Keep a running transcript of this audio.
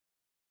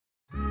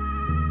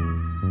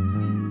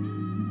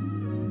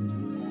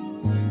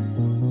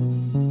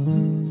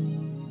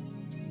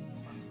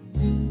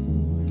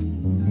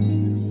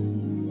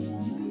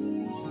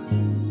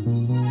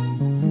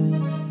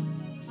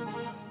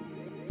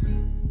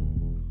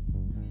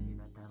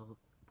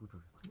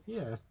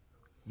Yeah.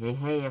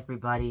 Hey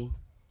everybody.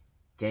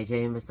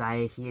 JJ and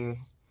Messiah here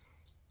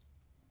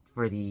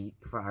for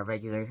our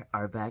regular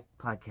RBAC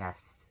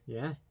podcasts.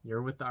 Yeah,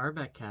 you're with the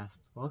RBAC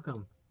cast.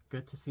 Welcome.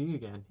 Good to see you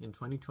again in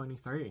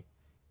 2023. It's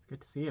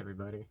good to see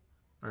everybody.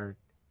 Or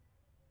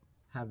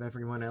have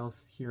everyone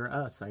else hear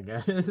us, I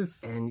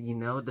guess.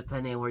 And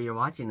depending on where you're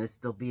watching this,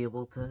 they'll be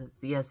able to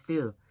see us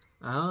too.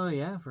 Oh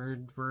yeah,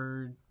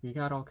 we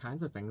got all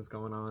kinds of things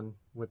going on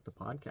with the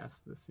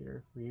podcast this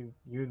year. You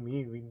and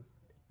me,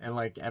 and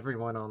like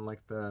everyone on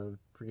like the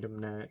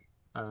FreedomNet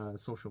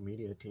social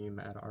media team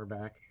at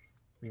RBAC,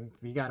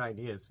 we got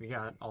ideas. We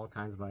got all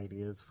kinds of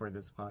ideas for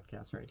this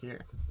podcast right here.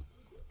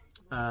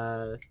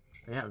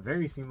 Yeah,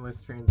 very seamless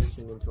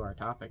transition into our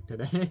topic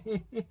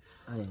today.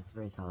 Oh yeah, it's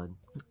very solid.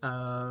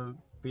 But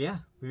yeah,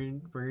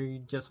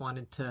 we just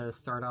wanted to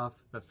start off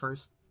the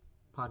first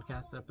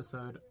podcast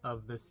episode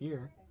of this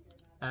year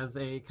as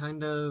a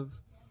kind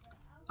of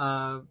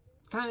a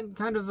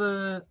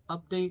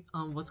update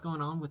on what's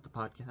going on with the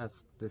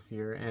podcast this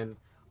year and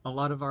a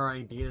lot of our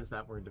ideas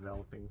that we're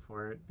developing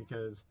for it,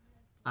 because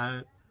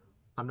I'm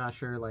not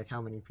sure like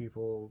how many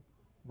people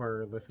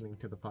were listening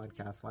to the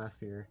podcast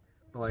last year,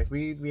 but like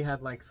we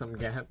had like some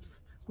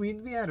gaps. We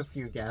had a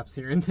few gaps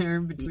here and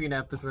there between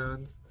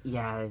episodes.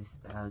 Yeah,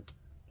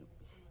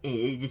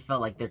 it just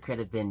felt like there could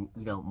have been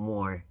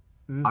more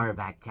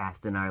RBAC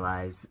cast in our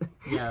lives.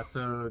 Yeah,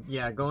 so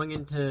going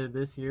into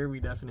this year, we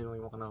definitely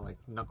want to like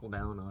knuckle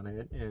down on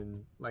it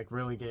and like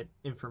really get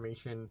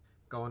information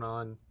going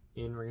on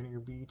in Rainier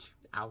Beach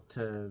out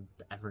to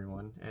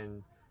everyone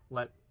and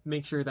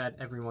make sure that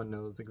everyone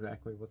knows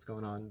exactly what's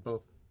going on,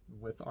 both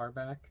with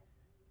RBAC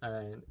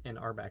and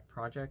RBAC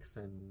projects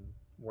and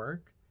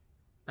work,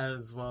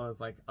 as well as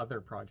like other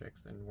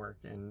projects and work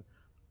and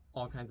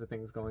all kinds of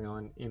things going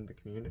on in the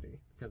community,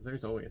 because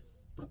there's always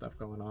stuff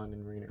going on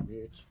in Rainier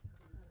Beach.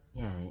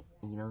 Yeah,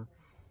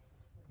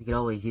 we could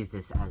always use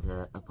this as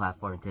a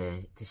platform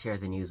to share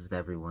the news with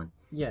everyone.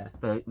 Yeah.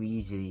 But we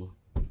usually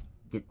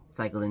get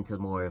cycled into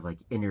more of like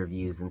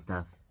interviews and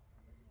stuff.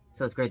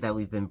 So it's great that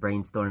we've been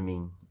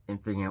brainstorming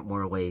and figuring out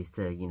more ways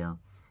to,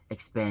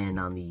 expand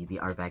on the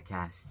RBAC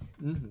casts.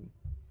 Mm-hmm.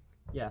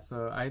 Yeah,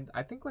 so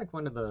I think like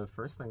one of the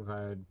first things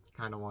I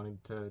kind of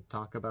wanted to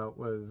talk about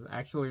was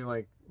actually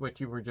like what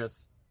you were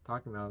just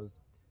talking about, was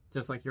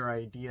just like your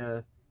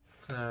idea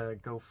to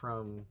go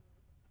from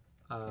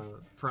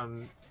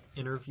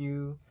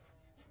interviews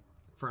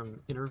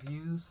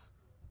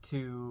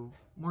to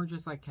more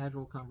just like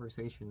casual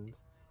conversations.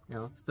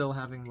 Still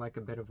having like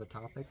a bit of a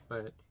topic,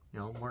 but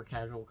more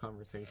casual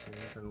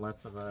conversations and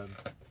less of a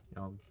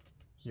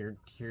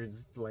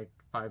here's like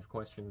 5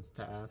 questions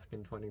to ask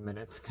in 20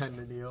 minutes kind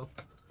of deal.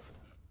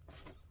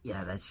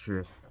 Yeah, that's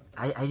true.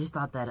 I just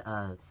thought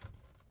that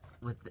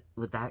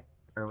with that,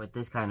 or with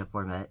this kind of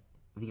format,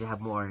 we could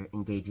have more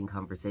engaging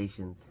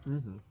conversations.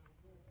 Mm-hmm.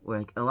 Where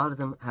like a lot of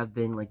them have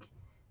been like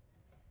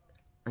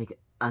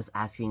us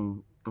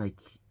asking like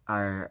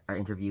our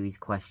interviewees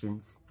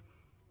questions,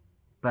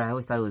 but I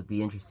always thought it would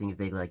be interesting if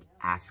they like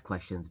ask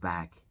questions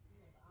back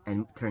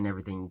and turn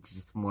everything to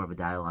just more of a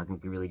dialogue, and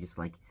we could really just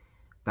like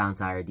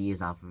bounce our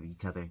ideas off of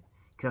each other,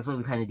 because that's what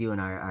we kind of do in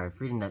our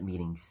FreedomNet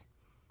meetings.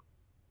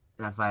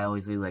 That's why I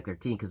always really like our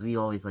team, because we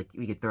always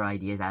we could throw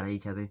ideas out at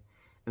each other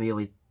and we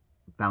always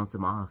bounce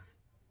them off,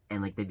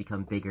 and like they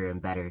become bigger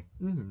and better.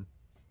 Mm-hmm.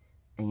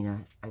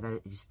 And I thought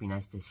it'd just be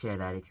nice to share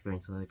that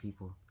experience with other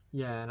people.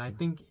 Yeah, and I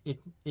think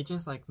it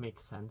just like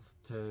makes sense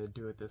to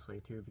do it this way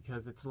too,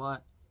 because it's a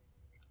lot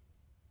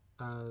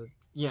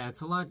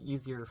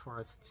easier for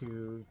us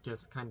to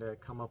just kind of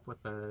come up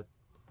with a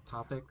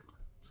topic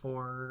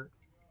for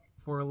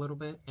a little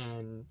bit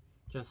and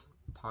just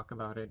talk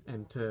about it,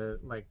 and to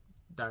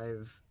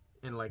dive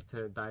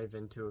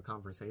into a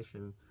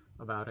conversation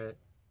about it.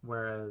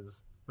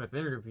 Whereas with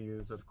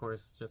interviews, of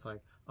course, it's just like,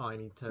 oh, I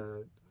need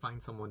to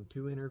find someone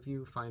to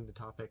interview, find a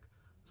topic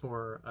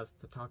for us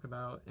to talk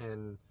about,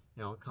 and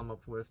come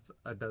up with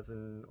a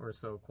dozen or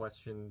so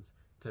questions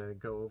to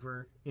go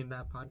over in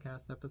that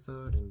podcast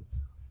episode and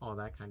all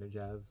that kind of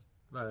jazz.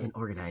 And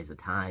organize a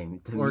time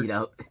to meet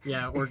up.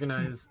 Yeah,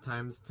 organize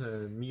times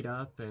to meet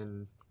up,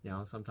 and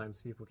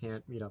sometimes people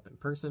can't meet up in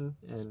person,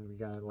 and we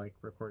gotta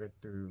record it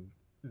through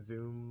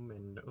Zoom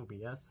and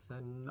OBS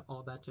and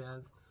all that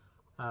jazz.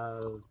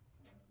 But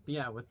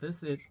yeah, with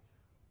this,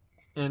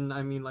 and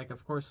I mean,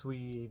 of course,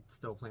 we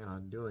still plan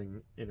on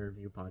doing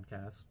interview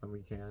podcasts when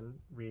we can.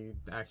 We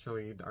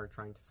actually are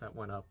trying to set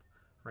one up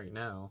right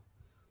now.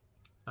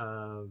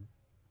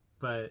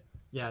 But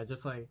yeah,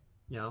 just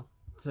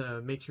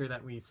to make sure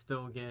that we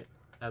still get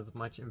as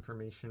much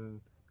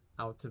information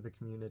out to the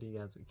community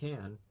as we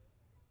can,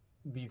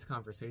 these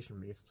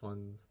conversation-based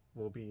ones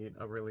will be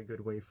a really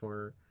good way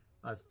for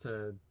us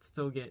to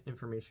still get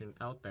information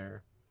out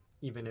there,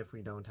 even if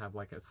we don't have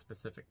a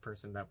specific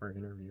person that we're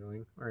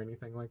interviewing or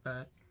anything like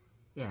that.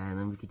 Yeah, and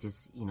then we could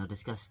just,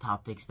 discuss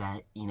topics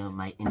that,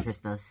 might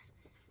interest us.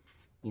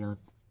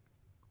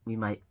 We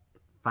might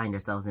find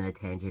ourselves in a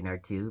tangent or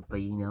two,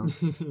 but,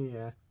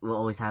 Yeah. We'll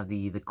always have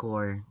the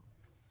core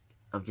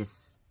of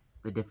just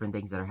the different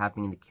things that are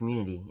happening in the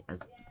community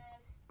as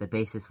the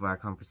basis for our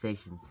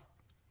conversations.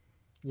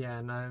 Yeah,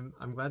 and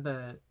I'm glad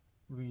that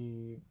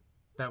we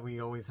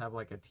always have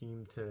like a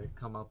team to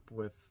come up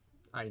with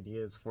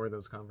ideas for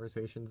those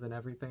conversations and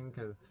everything,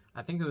 because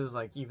I think it was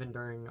like even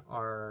during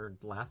our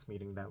last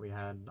meeting that we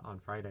had on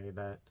Friday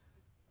that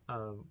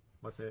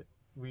what's it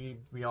we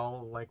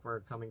all like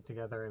were coming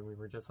together and we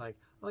were just like,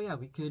 oh yeah,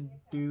 we can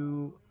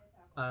do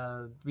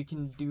a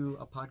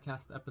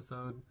podcast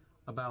episode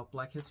about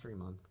Black History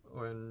Month,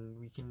 and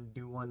we can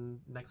do one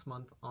next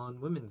month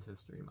on Women's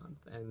History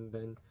Month, and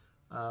then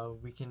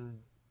we can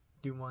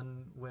do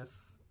one with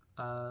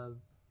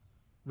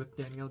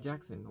Danielle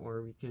Jackson,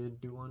 or we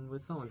could do one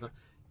with so and so.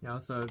 You know,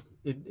 so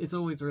it's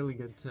always really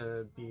good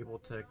to be able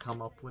to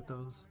come up with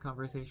those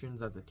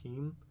conversations as a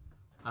team.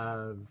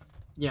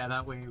 Yeah,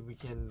 that way we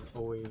can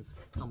always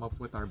come up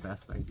with our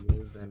best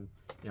ideas and,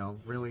 you know,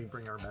 really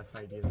bring our best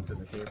ideas to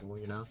the table,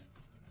 you know?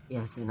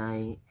 Yes, and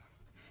I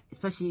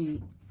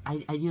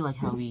do like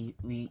how we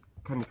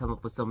kind of come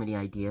up with so many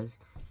ideas.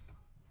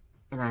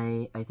 And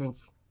I think,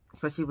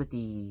 especially with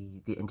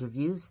the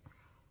interviews,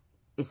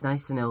 it's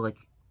nice to know, like,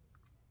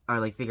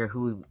 or, like, figure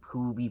who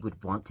we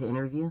would want to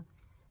interview.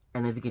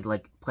 And then we could,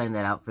 like, plan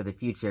that out for the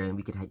future, and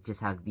we could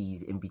just have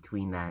these in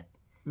between that.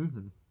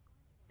 Mm-hmm.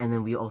 And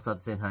then we also at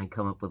the same time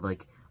come up with,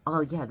 like,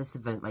 oh yeah, this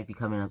event might be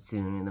coming up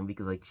soon, and then we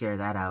could, like, share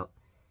that out.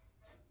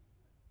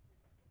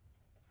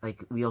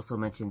 Like, we also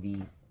mentioned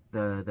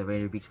the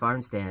Raider Beach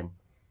Farm stand.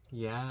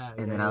 Yeah.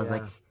 And then I was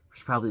like, we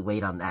should probably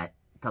wait on that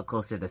till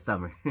closer to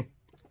summer.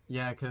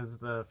 Yeah, because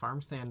the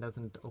farm stand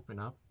doesn't open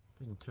up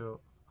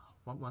until,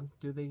 what month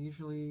do they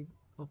usually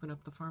open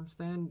up the farm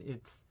stand?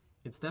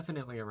 It's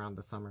definitely around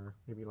the summer,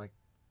 maybe like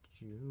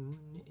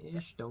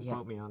June-ish. Don't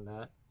quote me on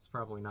that. It's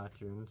probably not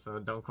June, so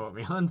don't quote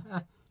me on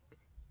that.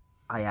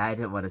 Oh, yeah, I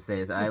didn't want to say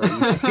it, so I let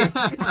you say it,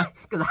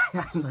 because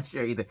I'm not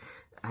sure either.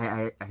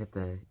 I have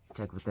to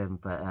check with them,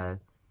 but I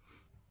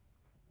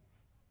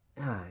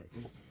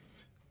just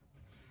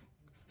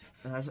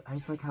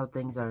like how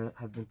things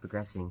have been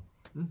progressing,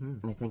 Mm-hmm.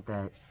 and I think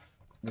that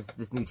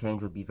this new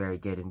change would be very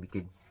good, and we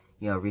could,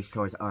 you know, reach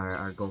towards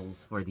our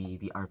goals for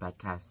the RBAC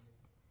cast,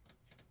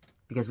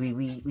 because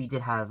we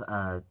did have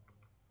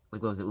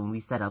like, what was it, when we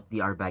set up the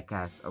RBAC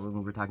cast, or when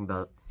we were talking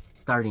about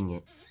starting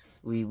it,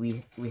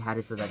 we had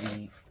it so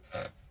that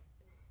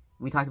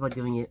we talked about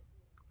doing it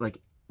like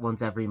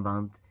once every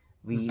month.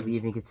 We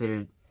even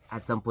considered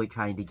at some point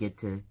trying to get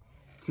to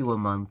 2 a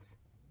month,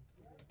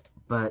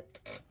 but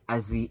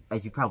as you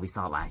probably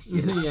saw last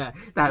year, yeah,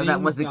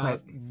 that wasn't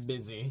quite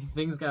busy.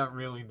 Things got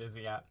really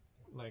busy at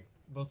like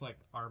both like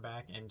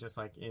RBAC and just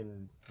like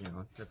in, you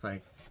know, just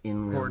like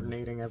in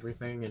coordinating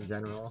everything in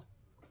general.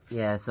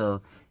 Yeah,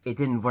 so it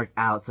didn't work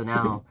out. So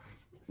now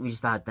we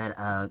just thought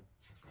that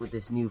with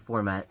this new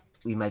format,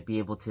 we might be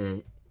able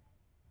to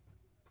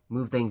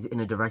move things in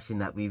a direction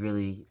that we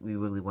really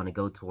want to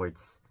go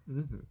towards.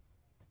 Mm-hmm.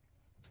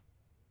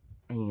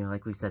 And, you know,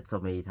 like we said so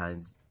many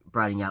times,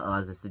 broadening out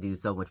allows us to do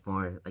so much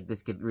more. Like,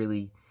 this could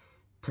really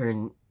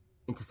turn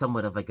into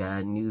somewhat of like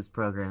a news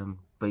program,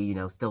 but, you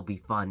know, still be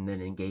fun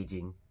and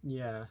engaging.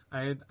 Yeah,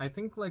 I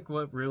think like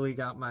what really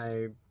got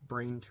my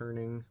brain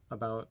turning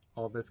about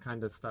all this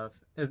kind of stuff,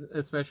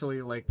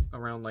 especially like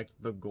around like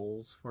the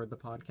goals for the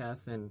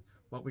podcast and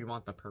what we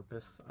want the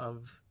purpose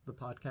of the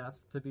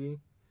podcast to be,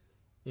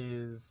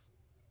 is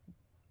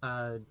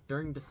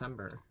during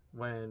December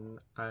when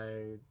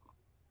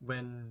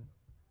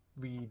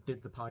we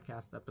did the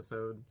podcast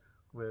episode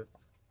with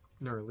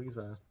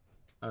Nurliza,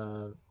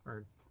 or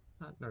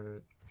not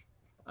Nur.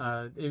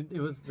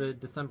 It was the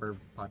December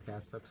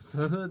podcast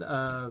episode.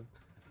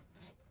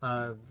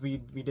 We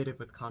did it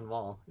with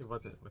Conwall. It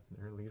wasn't with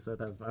Nurliza.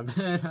 That's my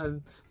bad.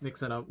 I'm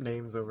mixing up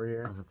names over I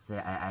here. was about to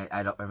say,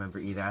 I don't remember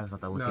either. I was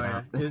about to look No, it yeah.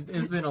 up.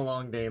 It's been a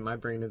long day. My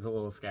brain is a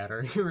little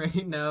scattered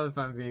right now, if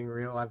I'm being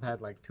real. I've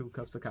had like 2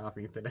 cups of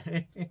coffee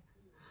today.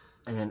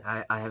 And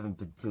I haven't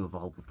been too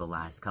involved with the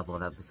last couple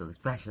of episodes,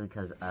 especially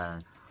because I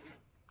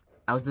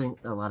was doing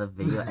a lot of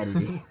video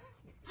editing.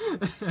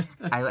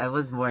 I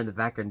was more in the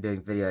background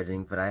doing video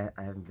editing, but I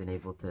haven't been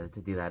able to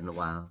do that in a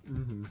while.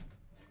 Mm-hmm.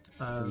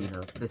 So, you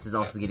know, this is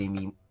also getting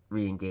me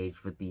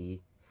re-engaged with the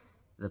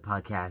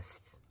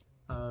podcast.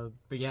 But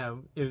yeah,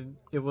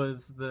 it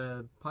was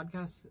the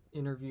podcast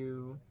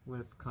interview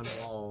with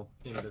Conwall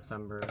in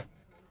December,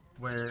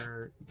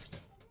 where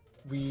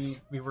we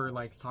were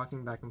like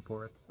talking back and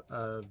forth,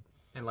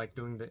 and like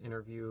doing the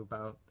interview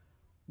about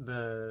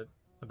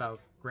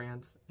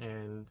grants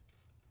and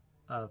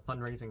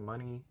fundraising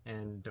money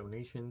and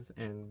donations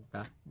and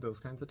those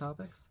kinds of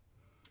topics.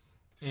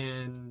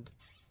 And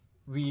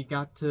we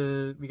got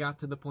to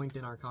the point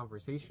in our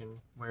conversation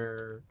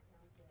where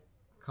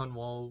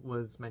Conwall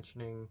was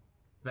mentioning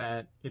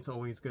that it's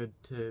always good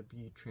to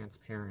be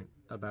transparent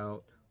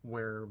about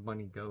where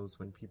money goes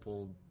when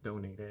people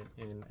donate it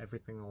and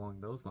everything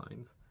along those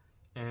lines.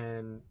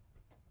 And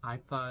I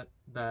thought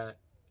that,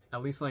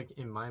 at least like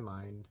in my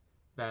mind,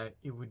 that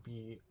it would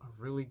be a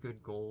really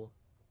good goal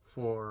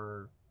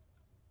for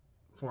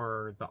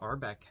the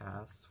RBAC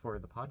cast, for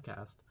the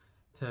podcast,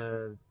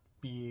 to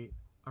be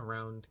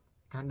around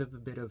kind of a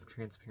bit of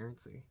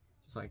transparency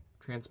just like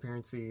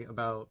transparency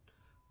about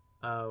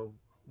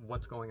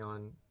what's going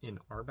on in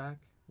RBAC,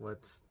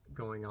 what's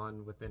going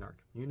on within our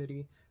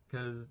community,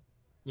 because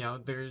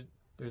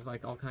there's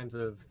like all kinds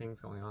of things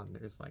going on.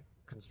 There's like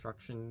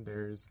construction,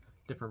 there's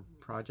different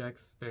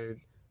projects. There,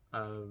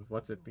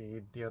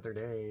 the other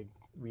day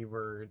we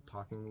were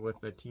talking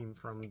with a team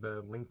from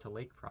the Link to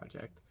Lake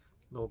project.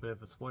 A little bit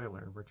of a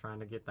spoiler. We're trying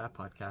to get that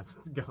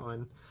podcast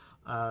going,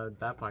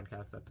 that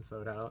podcast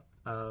episode out.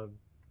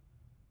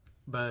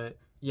 But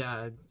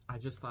yeah, I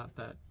just thought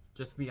that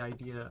just the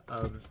idea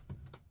of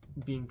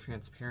being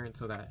transparent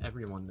so that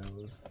everyone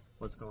knows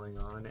what's going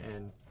on,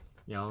 and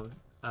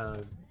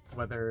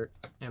whether,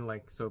 and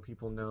like so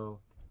people know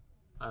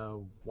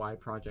why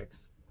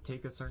projects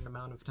take a certain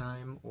amount of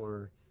time,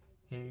 or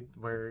hey,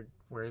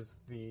 where's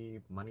the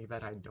money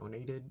that I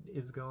donated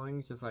is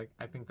going. Just like,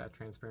 I think that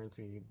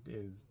transparency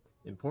is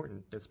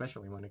important,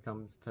 especially when it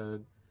comes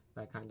to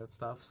that kind of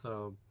stuff.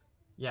 So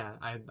yeah,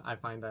 I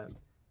find that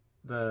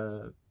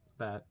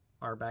that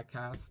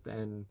RBACcast,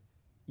 and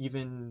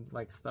even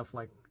like stuff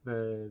like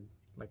the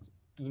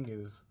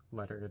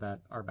e-newsletter that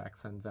RBAC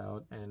sends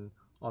out and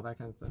all that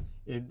kind of stuff,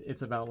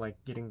 it's about like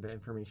getting the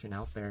information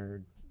out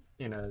there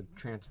in a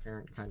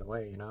transparent kind of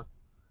way, you know?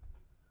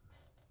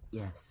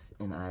 Yes,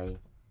 and I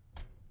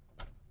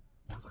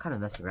was kind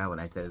of messing around when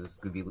I said it was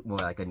going to be more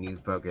like a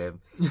news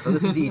program. But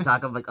listening to you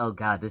talk, I'm like, oh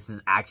god, this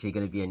is actually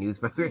going to be a news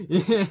program.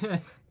 Yeah.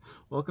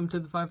 Welcome to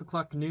the 5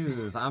 o'clock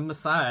news. I'm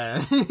Messiah.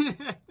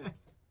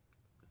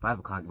 5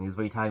 o'clock news?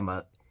 What are you talking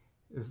about?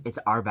 It's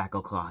RBAC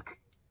o'clock.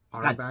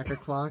 RBAC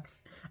o'clock?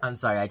 I'm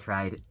sorry, I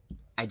tried.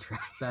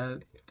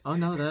 That. Oh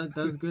no, that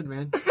was good,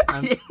 man.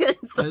 I'm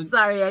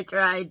sorry, I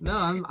tried.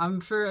 No, I'm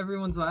sure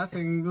everyone's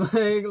laughing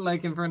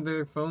like in front of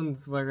their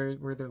phones where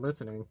they're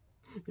listening.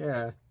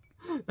 Yeah.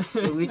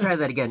 We try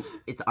that again.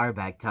 It's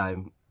RBAC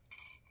time.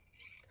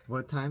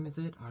 What time is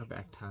it?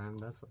 RBAC time.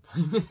 That's what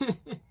time it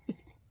is.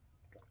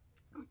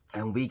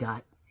 And we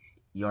got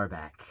your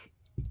back.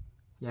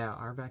 Yeah,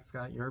 RBAC's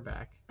got your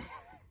back.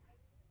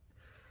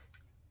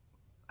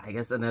 I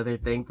guess another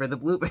thing for the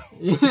blooper.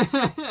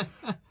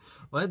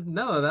 What?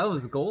 No, that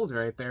was gold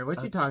right there.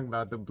 What you talking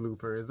about? The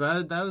bloopers?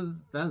 That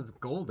was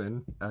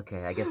golden.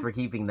 Okay, I guess we're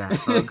keeping that,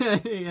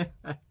 folks. Yeah.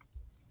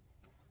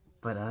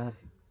 But I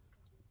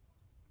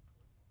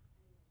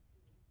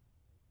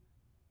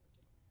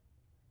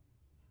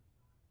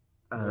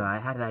don't know, I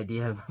had an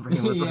idea. My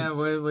brain was yeah,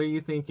 what are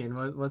you thinking?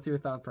 What's your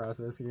thought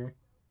process here?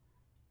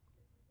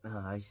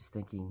 I was just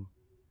thinking,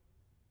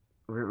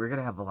 we're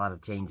gonna have a lot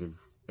of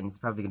changes, and it's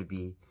probably gonna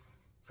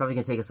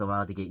take us a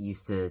while to get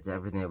used to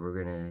everything that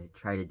we're gonna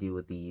try to do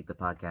with the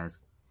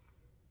podcast.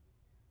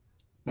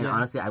 And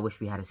honestly, I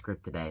wish we had a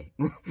script today,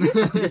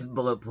 just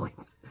bullet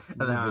points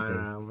of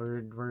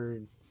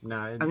everything. No,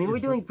 I mean, we're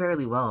doing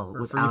fairly well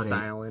we're without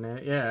freestyling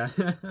it. Yeah,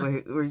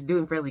 we're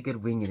doing fairly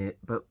good winging it,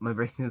 but my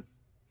brain is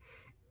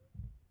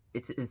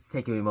it's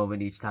taking me a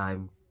moment each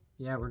time.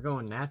 Yeah, we're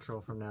going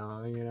natural from now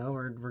on. You know,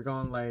 we're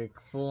going like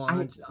full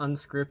on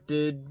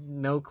unscripted,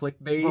 no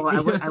clickbait.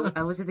 Well,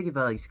 I wasn't thinking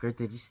about like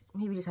scripted,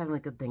 maybe just having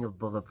like a thing of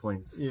bullet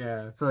points.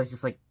 Yeah. So it's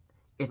just like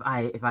if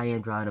I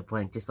am drawing a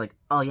blank, just like,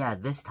 oh yeah,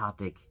 this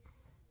topic,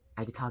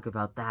 I could talk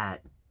about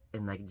that,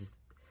 and like just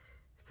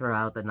throw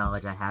out the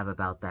knowledge I have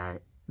about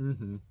that.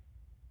 Mm-hmm.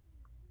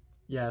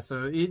 Yeah,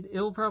 so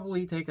it'll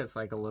probably take us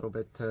like a little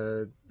bit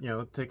to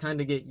to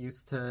kind of get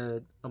used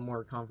to a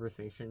more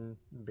conversation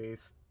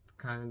based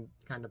kind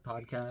of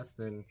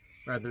podcast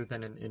rather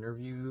than an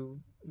interview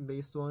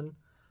based one.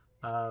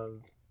 But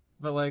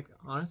like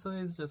honestly,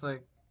 it's just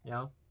like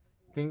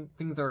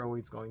things are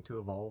always going to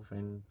evolve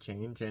and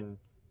change, and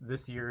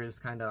this year is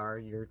kind of our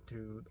year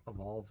to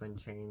evolve and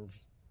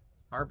change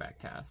our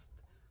backcast.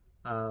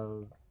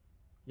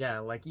 Yeah,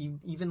 like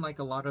even like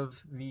a lot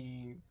of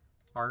the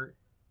art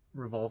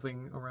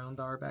revolving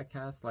around our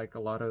backcast, like a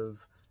lot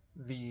of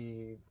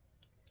the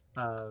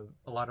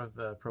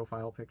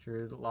profile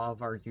pictures, a lot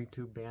of our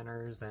YouTube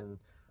banners, and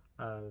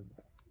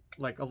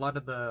like a lot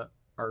of the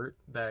art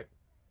that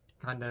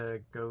kind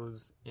of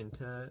goes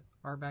into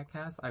our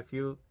backcast. I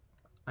feel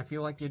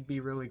like it'd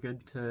be really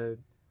good to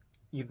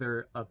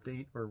either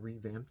update or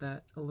revamp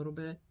that a little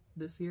bit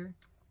this year,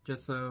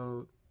 just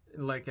so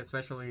like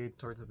especially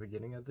towards the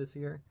beginning of this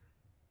year.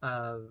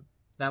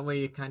 That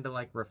way it kind of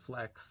like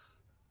reflects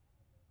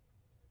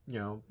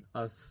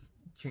us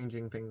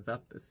changing things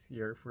up this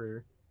year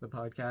for the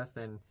podcast,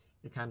 and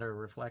it kind of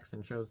reflects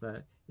and shows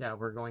that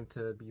we're going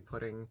to be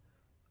putting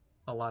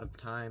a lot of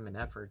time and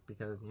effort,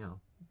 because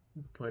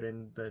put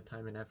in the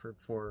time and effort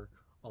for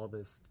all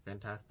this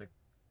fantastic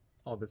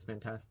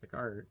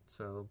art.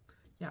 So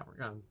we're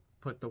gonna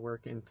put the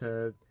work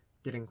into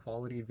getting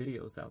quality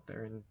videos out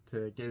there, and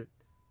to get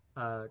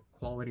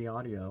quality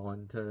audio,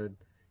 and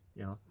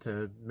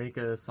to make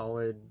a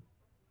solid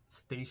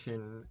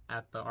station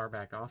at the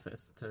RBAC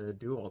office to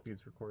do all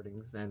these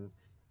recordings and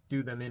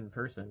do them in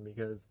person,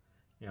 because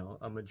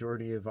a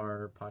majority of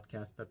our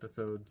podcast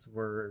episodes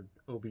were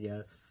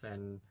OBS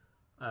and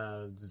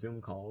Zoom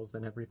calls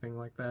and everything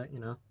like that.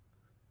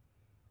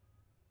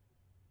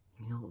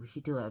 we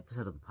should do an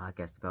episode of the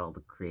podcast about all the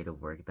creative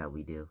work that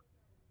we do,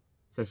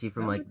 especially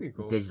from That like would be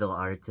cool. digital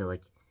art to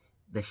like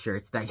the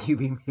shirts that you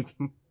be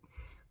making.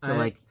 So I-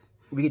 like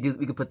we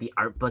could put the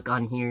art book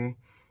on here,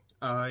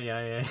 Oh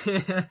yeah,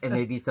 yeah. and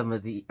maybe some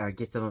of the or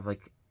get some of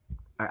like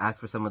or ask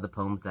for some of the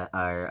poems that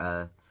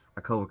our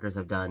coworkers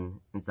have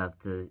done and stuff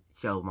to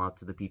show them off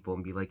to the people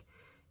and be like,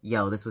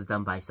 yo, this was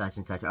done by such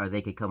and such, or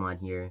they could come on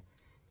here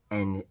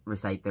and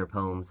recite their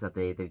poems that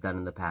they've done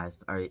in the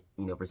past, or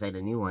recite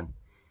a new one.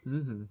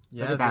 Mm-hmm.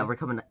 Yeah, Look at that, we're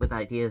coming up with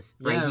ideas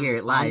right yeah, here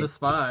on live. the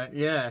spot.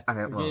 Yeah, All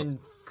right, We're well, getting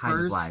kind of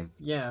first, live.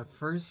 Yeah,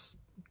 first.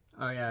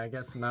 Oh yeah, I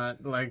guess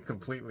not like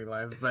completely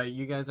live, but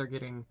you guys are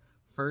getting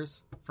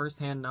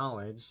first-hand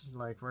knowledge.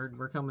 Like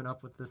we're coming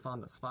up with this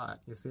on the spot.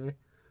 You see.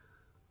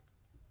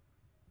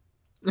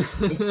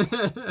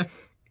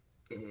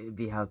 It'd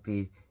be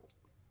happy.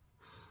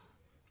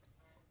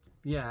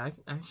 Yeah,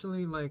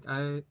 actually, like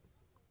I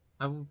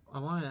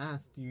want to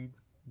ask,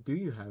 do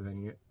you have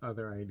any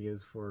other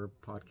ideas for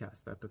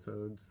podcast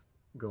episodes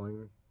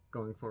going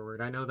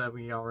forward? I know that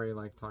we already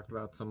like talked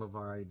about some of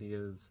our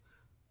ideas,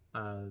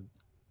 and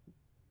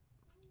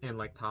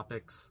like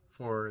topics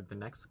for the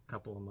next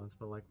couple of months,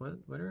 but like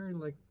what are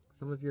like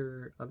some of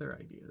your other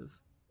ideas?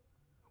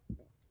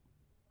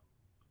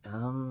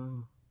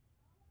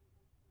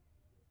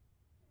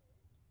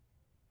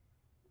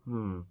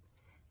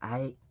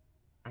 I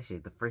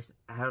actually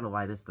I don't know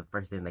why this is the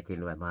first thing that came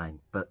to my mind,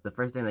 but the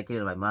first thing that came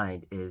to my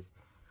mind is,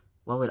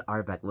 what would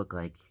Arbeck look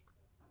like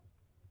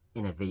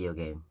in a video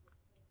game?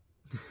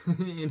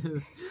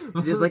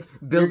 Just like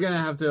You're gonna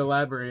have to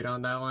elaborate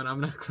on that one.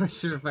 I'm not quite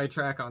sure if I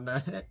track on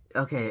that.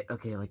 Okay,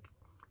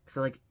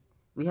 like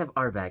we have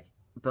Arbeck,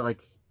 but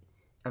like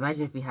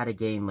imagine if we had a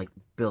game like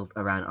built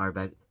around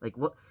Arbeck. Like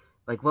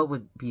what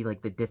would be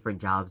like the different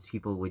jobs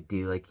people would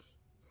do, like,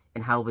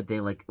 and how would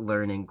they like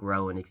learn and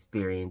grow and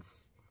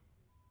experience,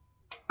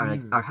 or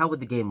like or how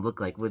would the game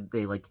look like? Would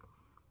they like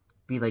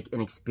be like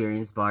an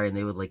experience bar and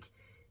they would like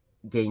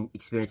gain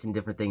experience in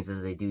different things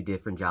as they do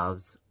different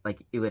jobs?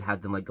 Like it would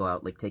have them like go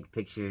out, like take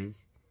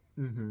pictures,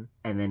 Mm-hmm.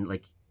 and then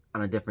like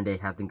on a different day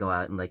have them go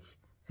out and like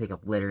pick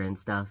up litter and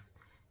stuff,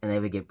 and they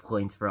would get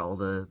points for all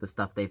the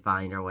stuff they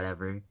find or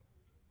whatever.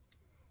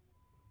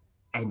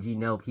 And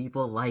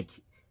people like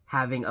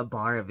having a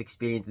bar of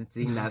experience and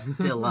seeing that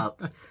fill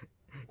up.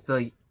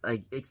 So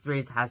like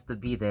experience has to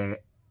be there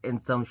in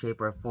some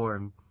shape or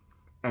form.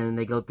 And then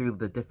they go through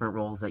the different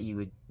roles that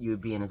you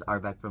would be in as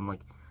Arbeck, from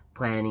like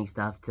planning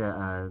stuff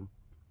to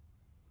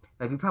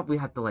like we probably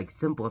have to like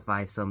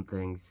simplify some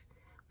things,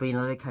 but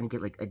they kind of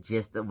get like a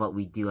gist of what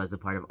we do as a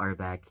part of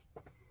Arbeck.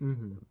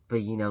 Mm-hmm.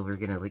 But we're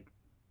gonna like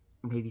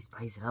maybe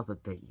spice it up a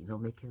bit,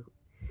 make it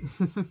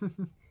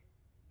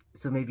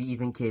so maybe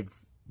even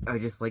kids are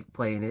just like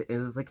playing it. It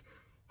was like,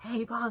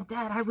 hey mom,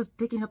 dad, I was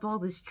picking up all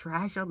this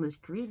trash on the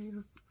street. It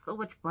was so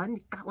much fun.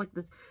 Got like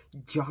this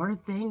jar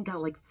thing,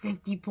 got like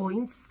 50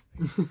 points.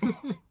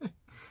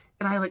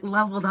 And I like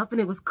leveled up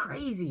and it was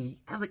crazy.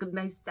 I had like a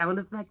nice sound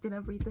effect and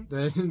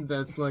everything.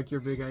 That's like your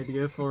big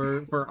idea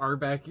for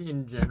Arbeck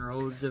in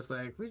general. Just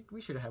like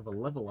we should have a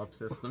level up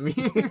system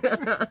here.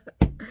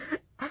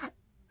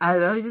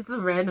 That was just a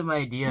random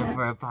idea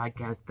for a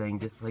podcast thing.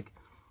 Just like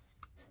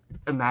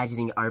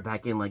imagining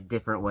Arbeck in like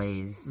different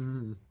ways.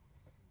 Mm.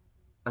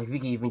 Like we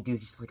could even do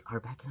just like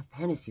Arbeck in a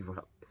fantasy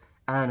world.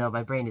 I don't know.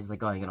 My brain is like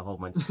going in a whole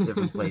bunch of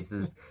different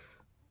places.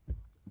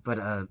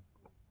 But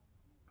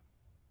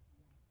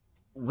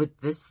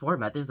with this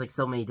format, there's like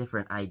so many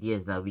different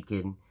ideas that we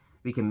can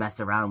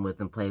mess around with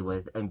and play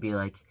with, and be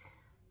like,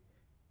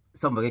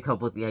 someone could come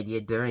up with the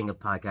idea during a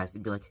podcast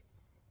and be like,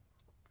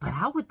 but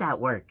how would that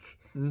work?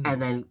 Mm-hmm.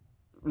 And then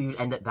we would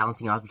end up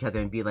bouncing off each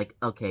other and be like,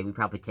 okay, we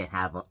probably can't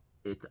have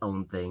its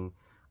own thing.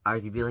 Or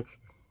you'd be like,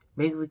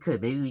 maybe we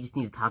could. Maybe we just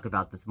need to talk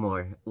about this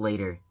more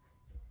later.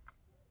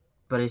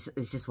 But it's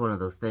just one of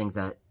those things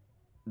that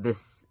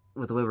this,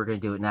 with the way we're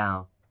going to do it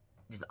now,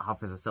 just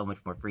offers us so much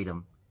more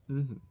freedom.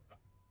 Mm-hmm.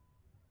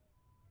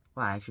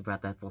 Wow, I actually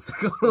brought that full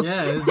circle.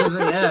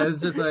 It's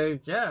just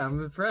like, yeah,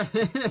 I'm impressed.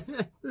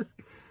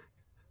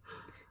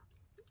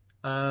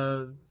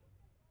 But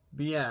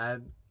yeah,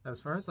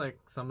 as far as like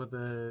some of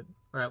the,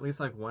 or at least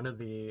like one of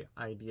the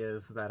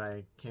ideas that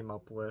I came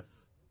up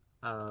with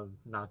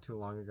not too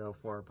long ago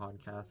for a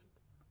podcast,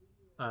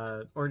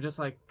 or just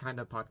like kind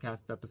of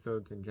podcast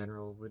episodes in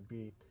general, would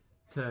be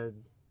to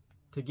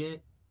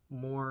get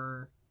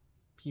more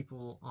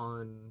people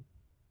on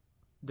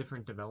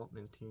different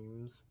development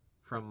teams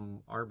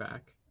from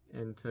Arbeck,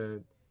 and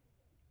to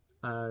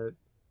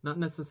not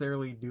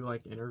necessarily do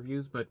like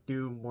interviews, but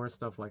do more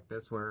stuff like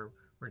this where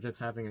we're just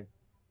having a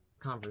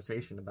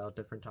conversation about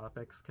different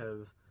topics.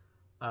 Because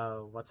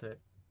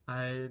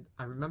I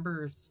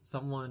remember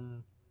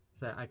someone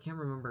said, I can't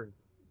remember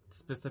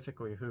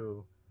specifically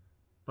who,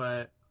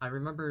 but I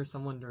remember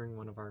someone during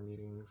one of our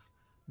meetings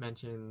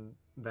mentioned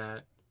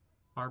that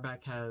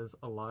Arbeck has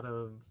a lot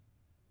of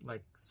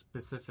like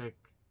specific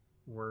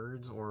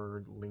words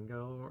or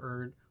lingo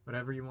or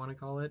whatever you want to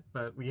call it,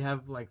 but we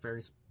have like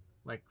very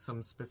like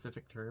some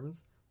specific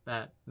terms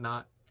that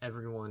not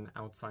everyone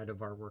outside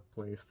of our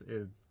workplace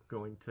is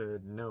going to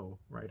know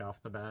right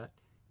off the bat.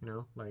 You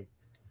know, like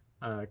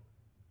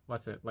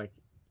what's it like?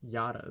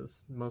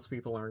 YADAs. Most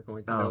people aren't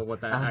going to know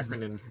what that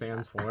acronym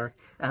stands for.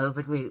 I was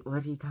like, wait,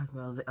 what are you talking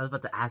about? I was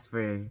about to ask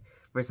for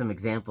some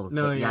examples.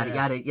 No, but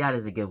yeah, Yada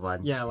is a good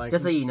one. Yeah, like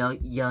just so you know,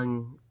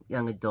 young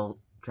adult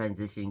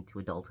transitioning to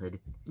adulthood.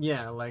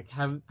 Yeah, like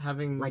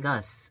having like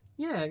us.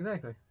 Yeah,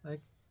 exactly.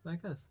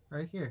 Like us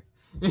right here.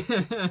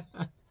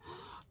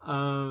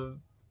 But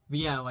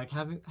yeah, like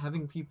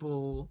having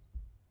people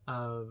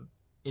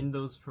in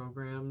those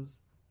programs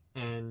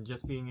and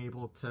just being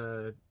able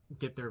to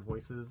get their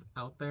voices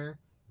out there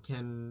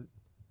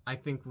I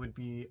think would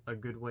be a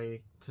good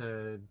way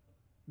to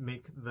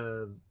make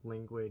the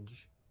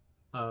language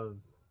of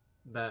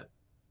that,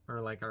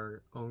 or like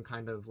our own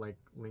kind of like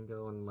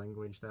lingo and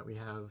language that we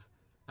have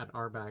at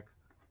RBAC,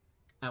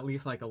 at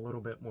least like a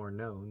little bit more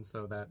known,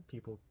 so that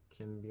people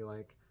can be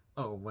like,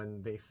 oh,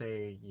 when they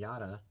say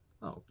yada,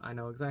 oh, I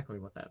know exactly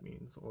what that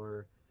means.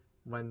 Or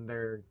when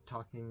they're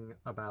talking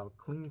about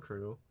Clean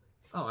Crew,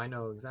 oh, I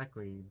know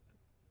exactly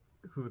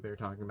who they're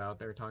talking about.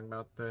 They're talking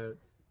about the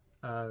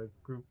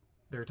group.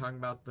 They're talking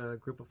about the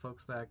group of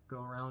folks that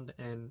go around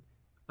and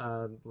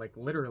like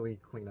literally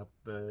clean up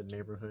the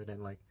neighborhood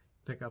and like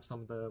pick up some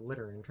of the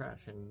litter and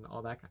trash and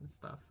all that kind of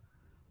stuff.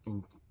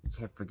 And you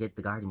can't forget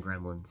the garden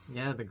gremlins.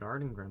 Yeah, the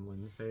garden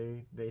gremlins.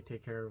 They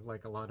take care of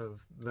like a lot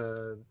of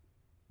the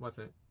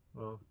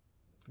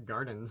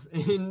gardens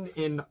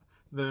in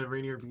the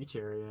Rainier Beach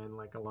area, and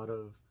like a lot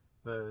of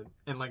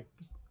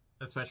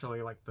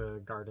especially like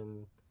the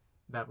garden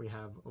that we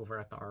have over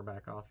at the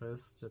RBAC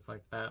office. Just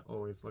like that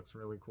always looks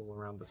really cool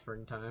around the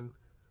springtime.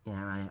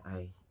 Yeah,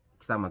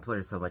 because I'm on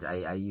Twitter so much,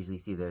 I usually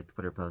see their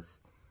Twitter posts,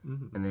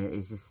 and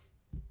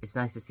it's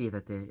nice to see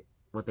that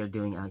what they're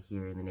doing out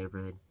here in the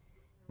neighborhood,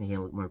 making it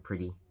look more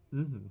pretty.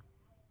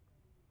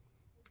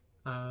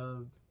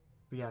 But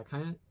yeah,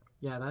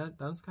 that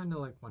was kind of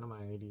like one of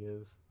my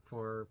ideas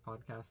for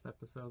podcast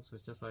episodes,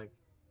 was just like,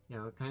 you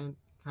know,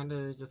 kind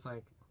of just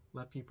like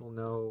let people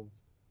know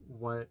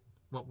what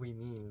we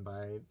mean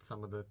by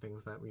some of the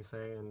things that we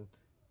say, and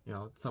you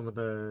know, some of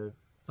the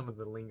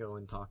lingo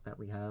and talk that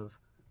we have,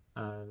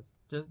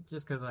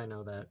 just because I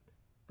know that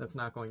that's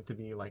not going to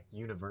be like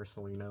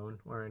universally known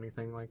or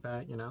anything like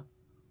that, you know.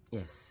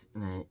 Yes,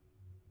 and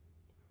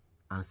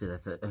honestly,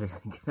 that's a really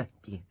good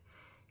idea.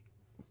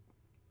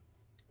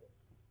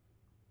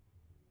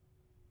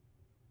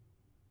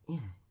 Yeah.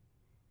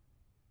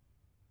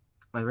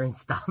 My brain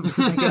stopped.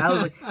 I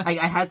was like,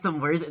 I had some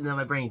words, and then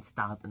my brain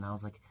stopped, and I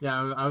was like,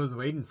 yeah, I was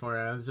waiting for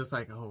it. I was just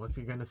like, oh, what's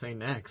he gonna say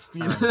next?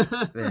 You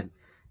man.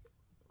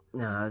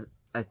 No,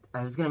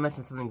 I was gonna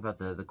mention something about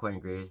the corn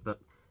graders, but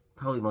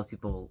probably most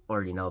people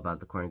already know about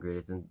the corn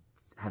graders and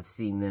have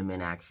seen them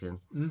in action,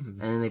 and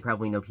then they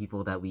probably know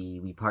people that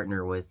we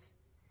partner with,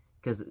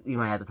 because we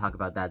might have to talk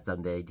about that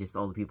someday. Just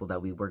all the people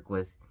that we work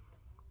with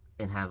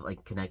and have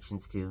like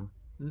connections to,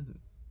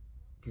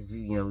 because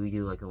you know, we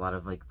do like a lot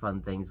of like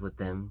fun things with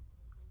them.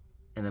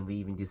 And then we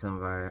even do some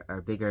of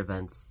our bigger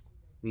events.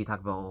 We talk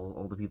about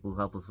all the people who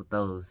help us with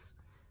those,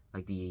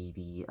 like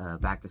the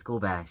back to school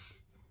bash,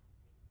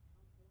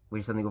 which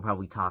is something we'll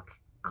probably talk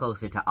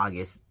closer to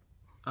August.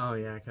 Oh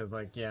yeah, because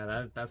like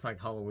that's like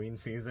Halloween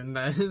season.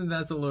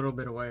 That's a little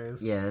bit of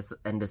ways. Yeah, it's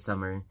end of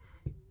summer,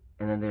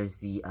 and then there's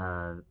the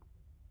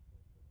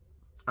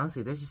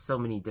honestly, there's just so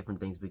many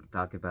different things we could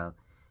talk about,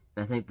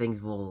 and I think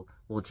things will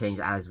change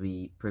as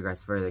we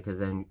progress further. Because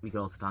then we could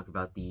also talk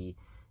about the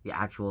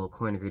actual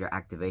corn grader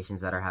activations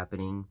that are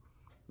happening.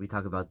 We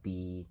talk about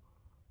we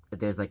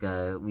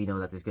know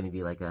that there's going to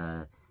be like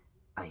a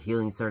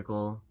healing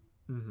circle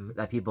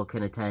that people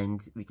can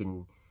attend. We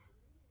can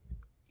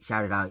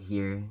shout it out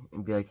here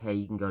and be like, hey,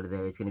 you can go to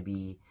there. It's going to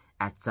be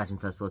at such and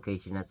such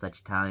location at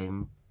such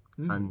time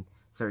on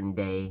certain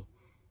day.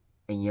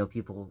 And, you know,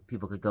 people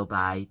could go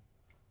by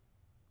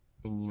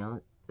and, you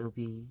know, it'll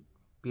be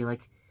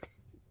like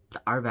the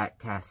RBAC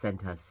cast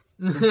sent us.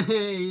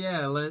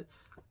 Yeah,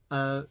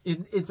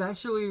 it's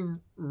actually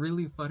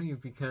really funny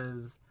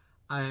because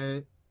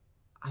like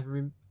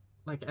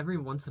every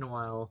once in a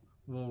while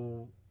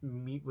we'll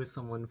meet with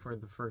someone for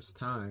the first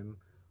time.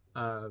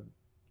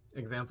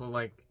 Example,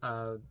 like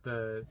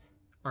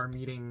our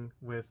meeting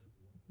with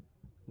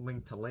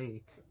Link to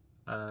Lake,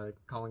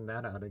 calling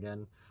that out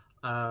again.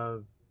 I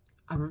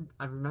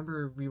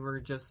remember we were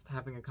just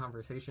having a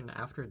conversation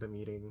after the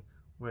meeting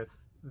with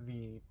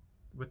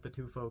the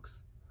two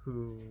folks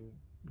who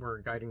were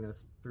guiding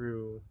us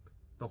through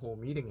the whole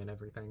meeting and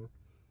everything,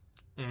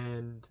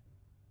 and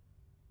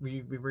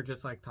we were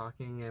just like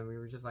talking, and we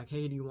were just like,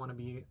 hey, do you want to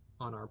be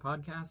on our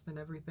podcast and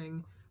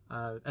everything?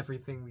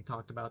 Everything we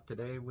talked about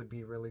today would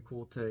be really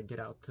cool to get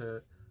out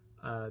to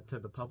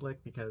the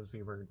public, because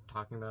we were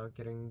talking about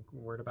getting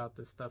word about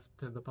this stuff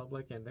to the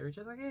public, and they were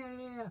just like,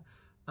 yeah,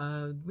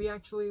 we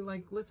actually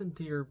like listened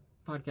to your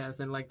podcast,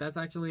 and like that's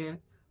actually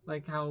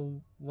like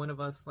how one of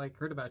us like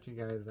heard about you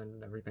guys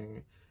and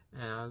everything.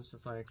 And I was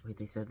just like, Wait,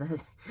 they said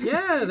that?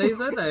 yeah, they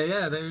said that.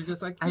 Yeah, they were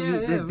just like, I yeah,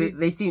 mean, yeah.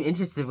 they seemed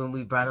interested when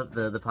we brought up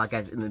the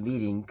podcast in the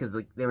meeting because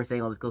like they were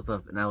saying all this cool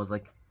stuff, and I was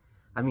like,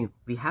 I mean,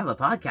 we have a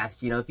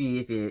podcast, you know,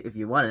 if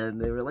you want it. And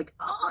they were like,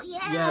 oh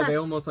yeah, Yeah, they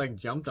almost like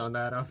jumped on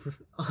that on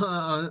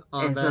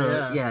and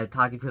that. so Yeah.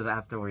 talking to them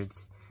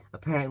afterwards.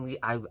 Apparently,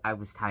 I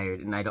was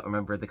tired and I don't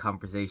remember the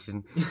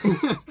conversation,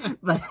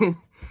 but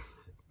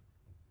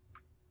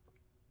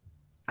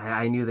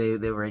I knew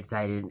they were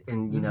excited,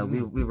 and you know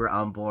we were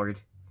on board.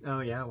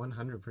 Oh yeah,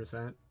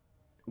 100%.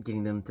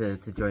 Getting them to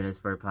join us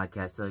for a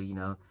podcast, so you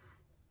know,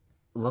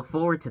 look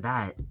forward to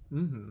that.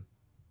 Mm-hmm.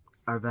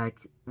 Are back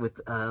with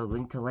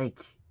Link to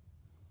Lake,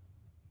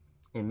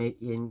 and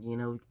you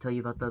know tell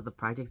you about the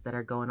projects that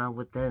are going on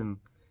with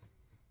them,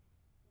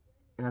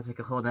 and that's like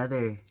a whole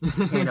other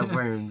can of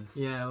worms.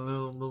 Yeah, a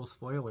little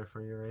spoiler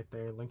for you right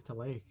there. Link to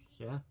Lake.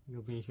 Yeah,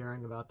 you'll be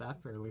hearing about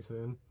that fairly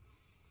soon.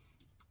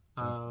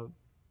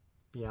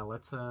 Yeah,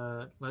 let's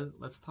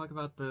talk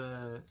about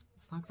the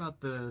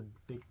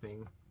big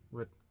thing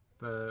with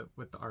the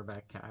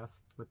RBAC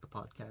cast, with the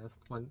podcast.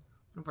 One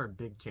of our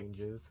big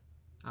changes.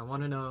 I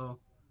want to know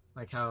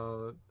like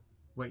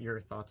what your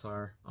thoughts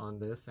are on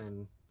this,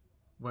 and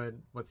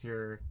what's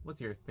your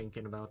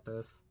thinking about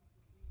this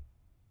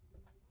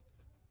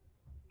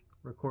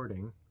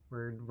recording.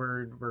 We're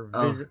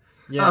Oh.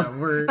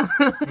 we're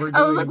doing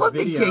I was like, what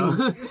big video.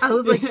 change? I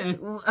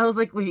was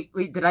like, wait,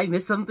 did I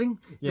miss something?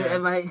 Yeah.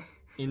 Am I?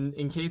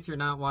 In case you're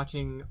not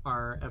watching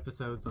our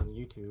episodes on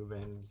YouTube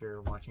and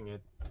you're watching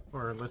it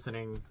or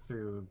listening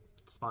through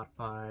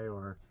Spotify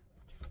or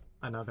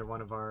another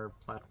one of our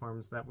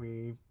platforms that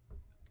we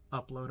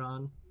upload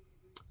on,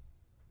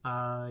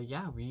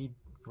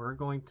 we're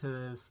going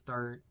to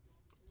start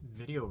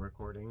video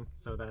recording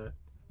so that,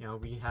 you know,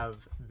 we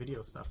have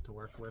video stuff to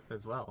work with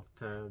as well,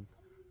 to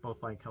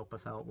both like help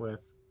us out with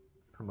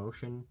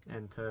promotion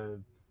and to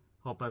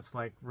help us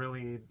like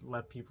really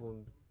let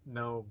people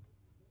know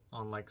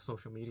on like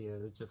social media.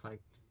 It's just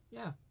like,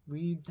 yeah,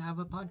 we have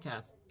a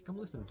podcast, come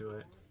listen to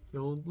it,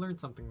 you'll learn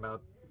something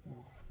about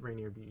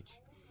Rainier Beach.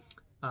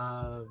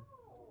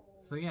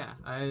 So yeah,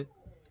 I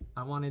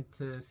wanted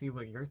to see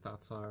what your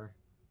thoughts are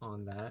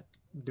on that,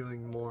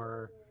 doing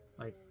more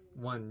like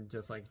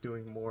just like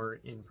doing more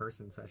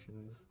in-person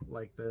sessions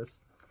like this,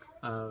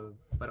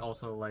 but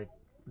also like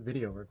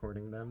video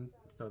recording them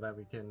so that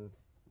we can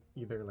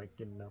either like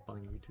get it up on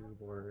YouTube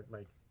or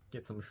like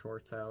get some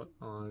shorts out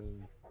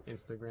on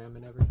Instagram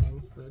and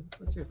everything. But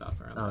what's your thoughts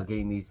around that?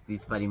 Getting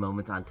these funny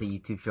moments onto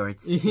YouTube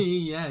Shorts.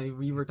 Yeah,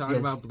 we were talking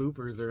about Just-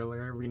 bloopers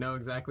earlier. We know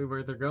exactly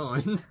where they're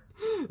going.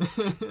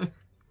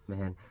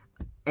 Man.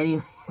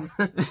 Anyways,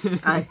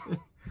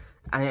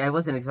 I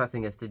wasn't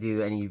expecting us to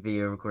do any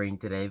video recording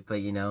today,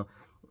 but you know,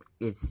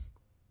 it's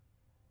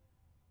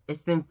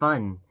been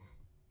fun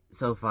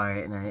so far,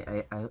 and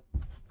I'm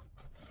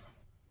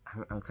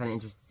kind of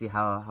interested to see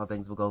how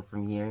things will go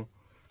from here.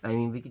 I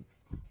mean, we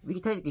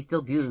could technically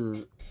still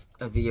do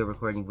a video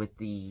recording with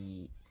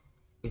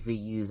if we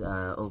use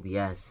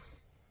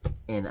OBS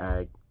and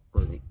what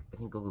was it? I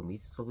think Google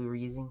Meets is what we were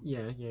using.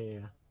 Yeah.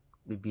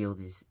 We'd be able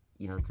to just,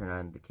 you know, turn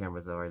on the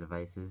cameras of our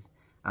devices.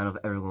 I don't know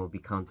if everyone will be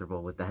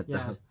comfortable with that.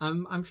 Yeah,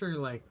 though. I'm sure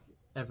like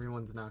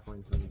everyone's not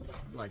going to be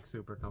like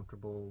super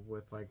comfortable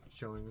with like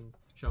showing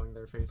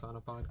their face on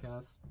a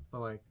podcast, but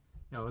like,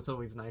 you know, it's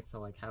always nice to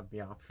like have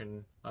the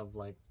option of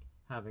like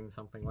having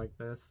something like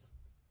this.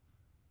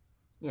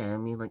 Yeah, I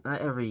mean, like,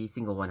 not every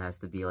single one has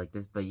to be like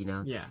this, but, you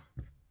know, Yeah.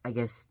 I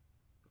guess...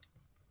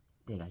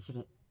 Dang, I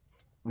should've...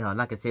 No, I'm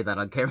not gonna say that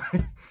on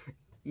camera.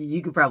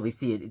 You could probably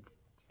see it. It's...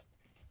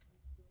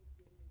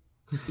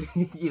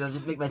 you know,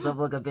 just make myself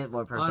look a bit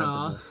more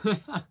presentable.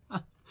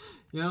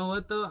 You know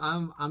what though?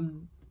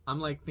 I'm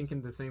like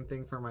thinking the same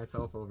thing for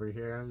myself over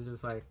here. I was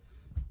just like,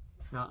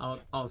 no,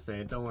 I'll say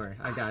it. Don't worry,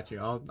 I got you.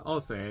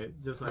 I'll say it.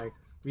 It's just like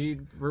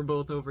we're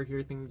both over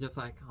here thinking just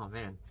like, oh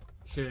man,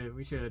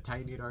 we should have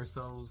tidied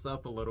ourselves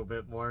up a little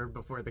bit more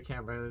before the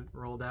camera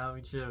rolled out.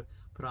 We should have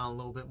put on a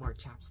little bit more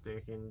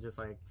chapstick and just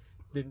like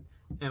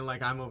and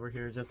like I'm over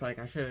here just like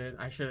I should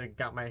have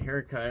got my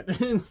hair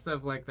cut and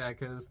stuff like that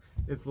because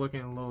it's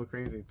looking a little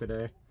crazy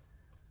today.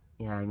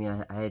 Yeah, I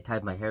mean, I had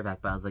tied my hair back,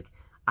 but I was like,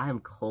 I'm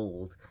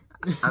cold.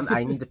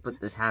 I need to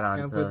put this hat on,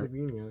 Gotta so put the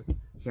beanie on.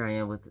 here I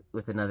am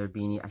with another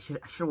beanie. I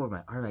should wear my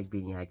RMAC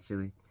beanie,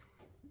 actually.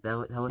 That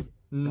would have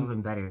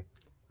been better.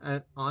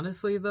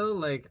 Honestly though,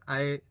 like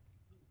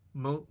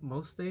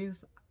most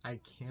days I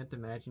can't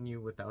imagine you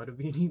without a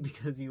beanie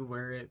because you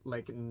wear it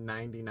like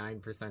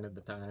 99% of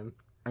the time.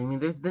 I mean,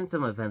 there's been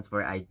some events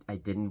where I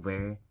didn't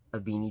wear a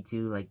beanie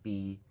too, like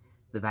the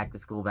back to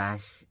school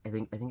bash. I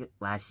think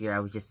last year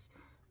I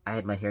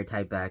had my hair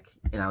tied back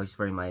and I was just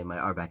wearing my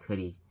RBAC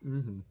hoodie.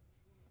 Mm-hmm.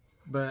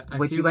 But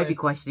Which you might be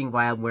questioning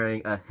why I'm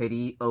wearing a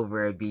hoodie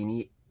over a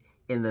beanie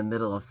in the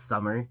middle of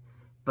summer,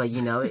 but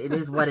you know, it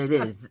is what it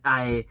is.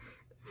 I'll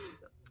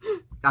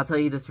tell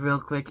you this real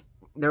quick.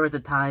 There was a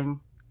time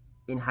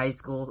in high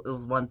school, it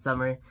was one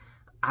summer,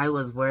 I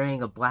was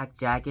wearing a black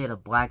jacket, a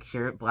black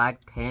shirt,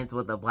 black pants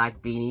with a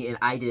black beanie, and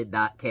I did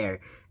not care.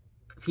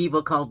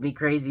 People called me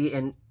crazy,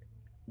 and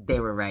they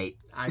were right.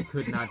 I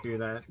could not do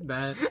that.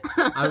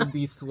 I would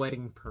be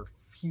sweating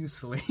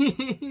profusely.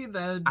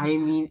 I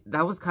mean,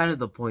 that was kind of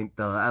the point,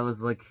 though. I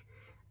was like,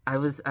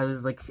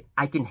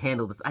 I can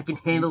handle this. I can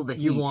handle the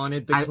heat. You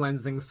wanted the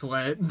cleansing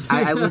sweat.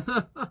 I was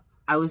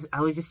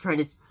just trying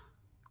to,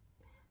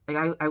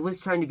 like, I was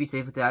trying to be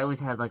safe with it. I always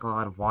had like a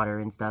lot of water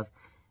and stuff,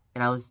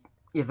 and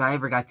if I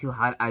ever got too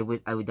hot, I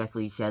would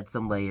definitely shed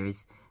some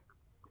layers.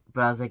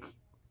 But I was like,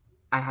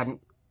 I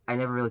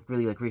never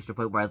really like reached a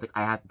point where I was like,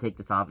 I have to take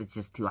this off. It's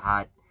just too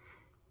hot.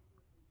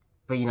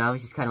 But I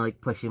was just kind of like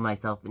pushing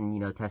myself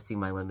and testing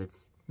my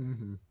limits.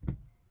 Mm-hmm.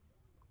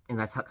 And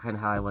that's kind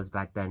of how I was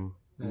back then.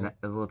 And I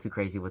was a little too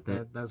crazy with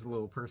it. That's a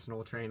little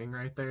personal training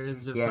right there.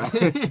 It's just yeah.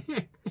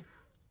 Like...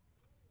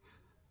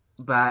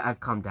 But I've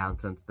calmed down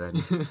since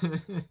then.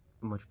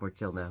 I'm much more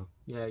chill now.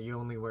 Yeah, you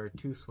only wear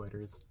 2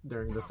 sweaters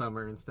during the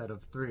summer instead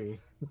of 3.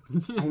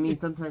 I mean,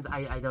 sometimes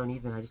I don't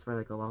even. I just wear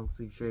like a long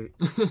sleeve shirt.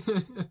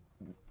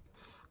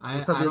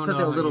 It's something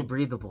a little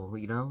breathable,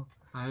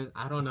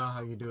 I don't know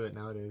how you do it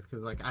nowadays,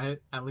 because like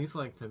at least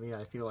like to me,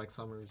 I feel like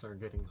summers are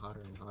getting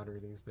hotter and hotter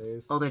these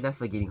days. Oh, they're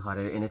definitely getting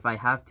hotter, and if I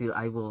have to,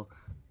 I will.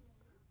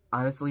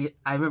 Honestly,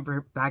 I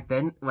remember back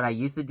then what I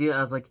used to do.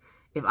 I was like,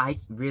 if I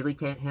really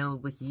can't handle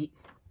the heat,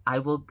 I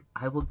will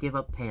give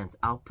up pants.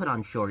 I'll put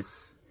on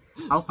shorts.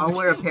 I'll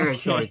wear a pair of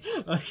shorts.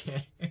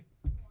 Okay.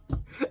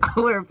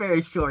 I'll wear a pair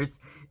of shorts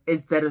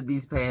instead of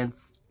these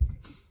pants.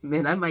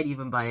 Man, I might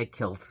even buy a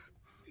kilt.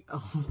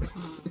 Oh.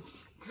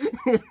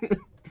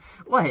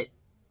 What?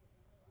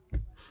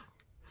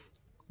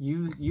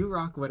 You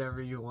rock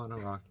whatever you want to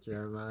rock,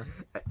 Jeremiah.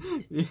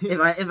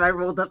 If I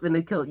rolled up in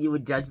a kilt, you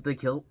would judge the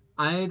kilt?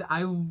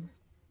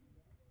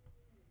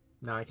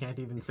 No, I can't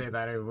even say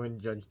that. I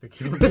wouldn't judge the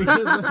kilt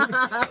because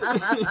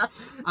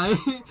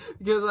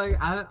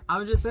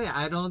I'm just saying,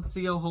 I don't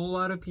see a whole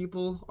lot of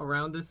people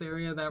around this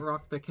area that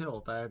rock the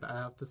kilt. I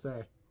have to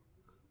say.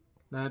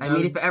 I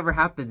mean, if it ever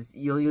happens,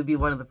 you'll be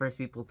one of the first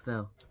people to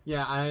know.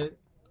 Yeah,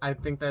 I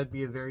think that'd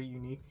be a very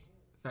unique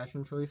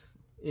fashion choice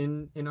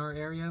in our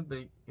area.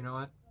 But you know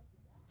what?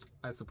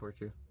 I support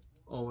you,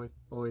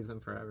 always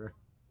and forever.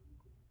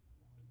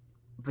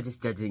 But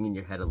just judging in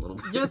your head a little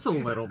bit. Just a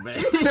little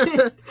bit.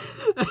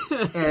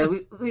 Yeah,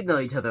 we know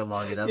each other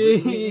long enough.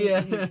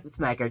 Yeah.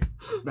 Smack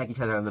each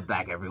other on the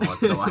back every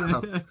once in a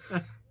while.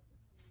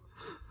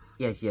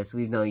 Yes,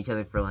 we've known each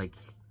other for like...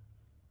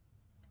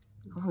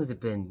 How long has it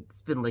been?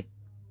 It's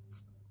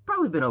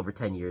probably been over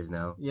 10 years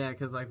now. Yeah,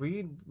 because like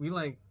we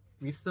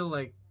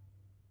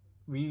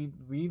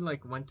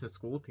went to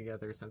school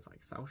together since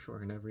like South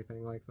Shore and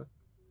everything like that.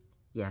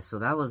 Yeah, so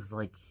that was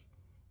like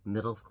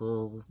middle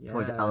school,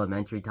 towards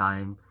elementary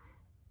time.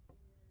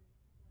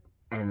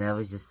 And that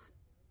was just...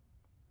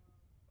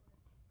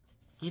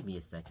 Give me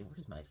a second.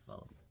 Where's my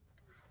phone?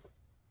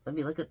 Let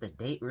me look at the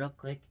date real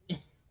quick.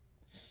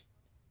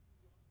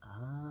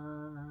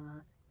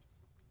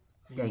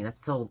 Dang,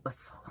 that's so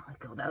long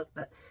ago.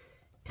 That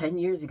 10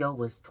 years ago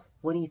was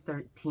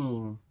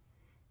 2013.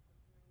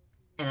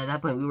 And at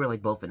that point, we were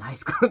like both in high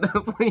school at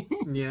that point.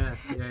 Yeah.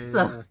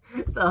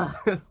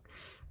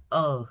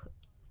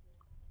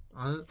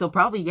 So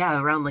probably,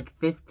 around like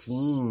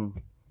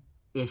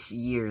 15-ish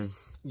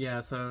years. Yeah,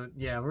 so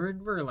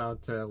we're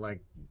allowed to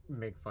like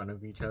make fun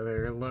of each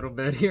other a little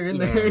bit here and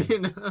there,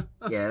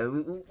 Yeah,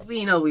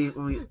 we know we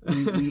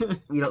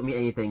don't mean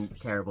anything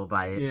terrible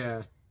by it.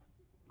 Yeah.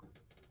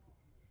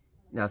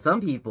 Now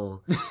some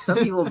people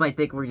might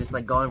think we're just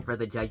like going for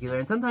the jugular,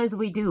 and sometimes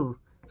we do.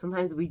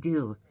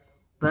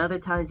 But other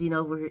times,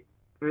 we're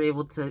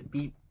able to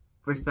be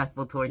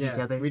respectful towards each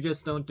other. We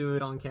just don't do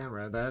it on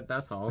camera.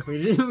 That's all.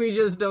 We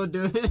just don't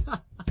do it.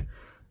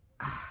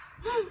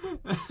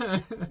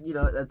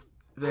 That's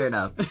fair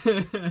enough.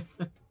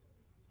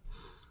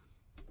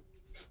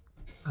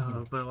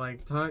 But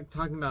like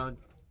talking about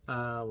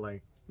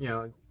on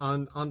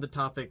the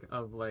topic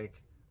of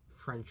like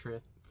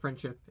friendship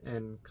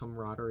and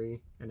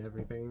camaraderie and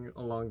everything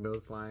along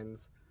those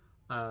lines.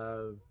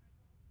 Kind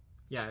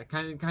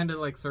of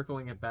like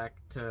circling it back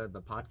to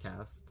the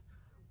podcast.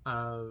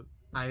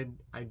 I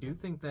do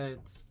think that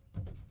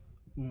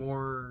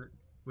more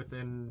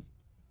within,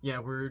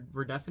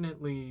 we're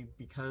definitely,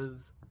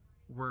 because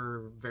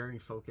we're very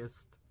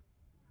focused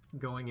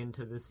going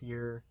into this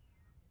year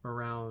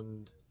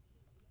around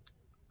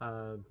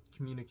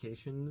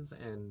communications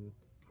and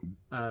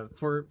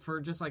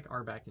for just like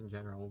RBAC in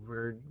general,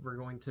 we're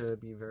going to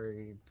be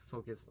very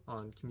focused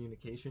on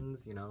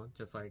communications,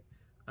 just like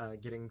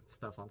getting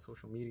stuff on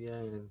social media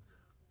and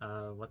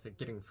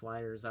getting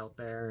flyers out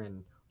there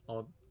and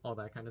all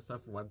that kind of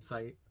stuff,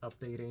 website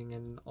updating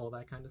and all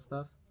that kind of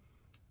stuff.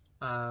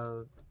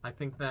 I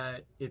think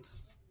that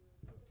it's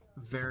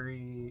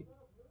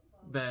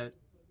that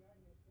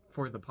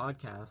for the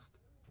podcast,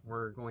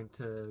 we're going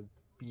to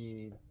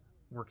be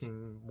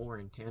working more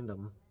in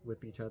tandem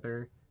with each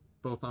other,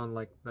 both on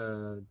like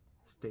the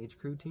stage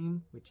crew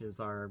team, which is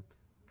our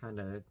kind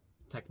of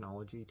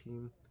technology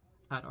team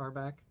at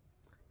RBAC,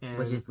 And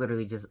which is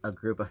literally just a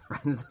group of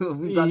friends.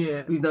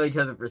 Yeah. We've known each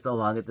other for so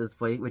long at this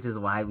point, which is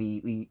why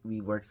we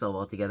work so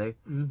well together.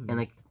 Mhm. And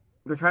like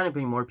we're trying to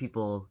bring more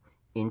people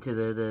into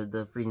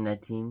the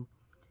FreedomNet team.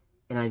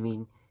 And I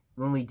mean,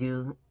 when we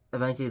do,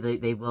 eventually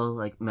they will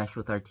like mesh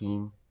with our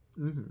team.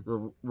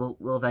 Mhm.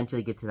 We'll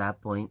eventually get to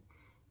that point.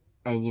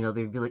 And you know,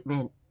 they'd be like,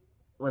 man,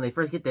 when they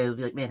first get there, they'll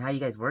be like, man, how you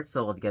guys work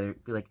so well together?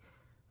 Be like,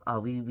 oh,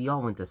 we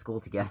all went to school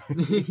together.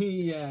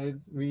 yeah,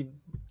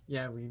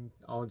 we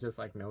all just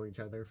like know each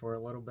other for a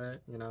little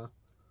bit, you know.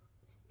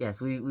 Yes,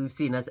 we've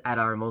seen us at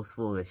our most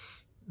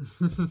foolish.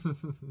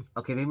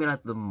 Okay, maybe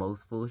not the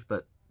most foolish,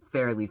 but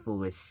fairly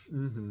foolish.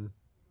 Mm-hmm.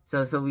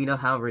 So we know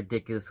how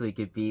ridiculous we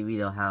could be. We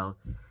know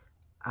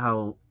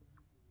how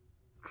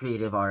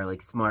creative or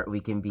like smart we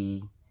can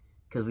be,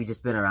 because we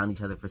just been around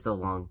each other for so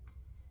long.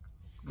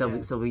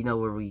 So we know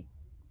where we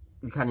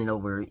kind of know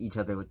where each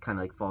other like kind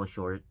of like fall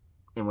short,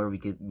 and where we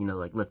could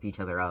like lift each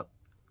other up.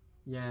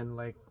 Yeah, and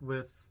like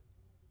with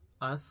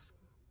us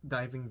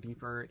diving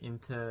deeper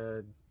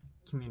into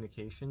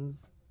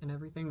communications and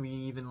everything, we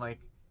even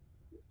like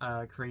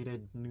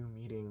created new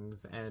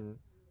meetings and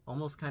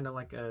almost kind of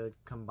like a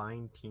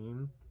combined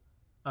team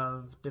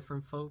of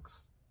different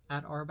folks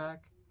at RBAC,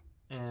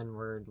 and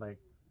we're like,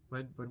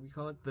 what do we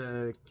call it,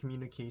 the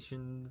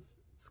communications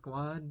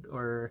squad,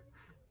 or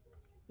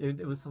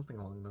it was something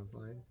along those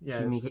lines.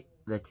 Yeah,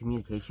 The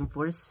communication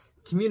force.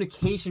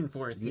 Communication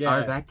force. The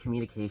yeah. RBAC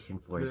communication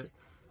force.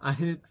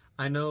 I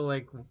know,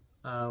 like,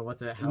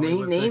 what's it?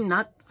 Name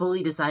not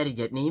fully decided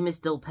yet. Name is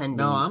still pending.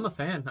 No, I'm a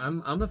fan.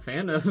 I'm a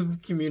fan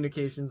of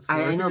communications.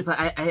 I know, but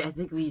I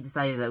think we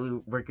decided that we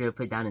weren't going to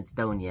put it down in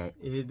stone yet.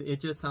 It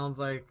just sounds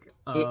like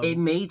it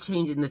may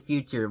change in the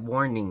future.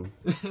 Warning,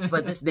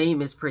 but this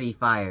name is pretty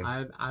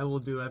fire. I will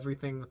do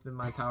everything within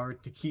my power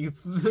to keep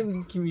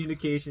the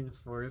communications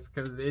force,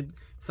 because it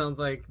sounds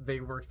like they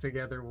work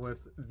together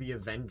with the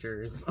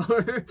Avengers,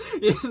 or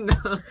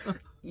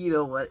You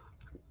know what?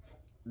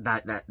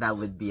 That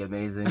would be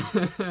amazing.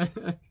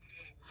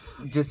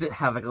 Just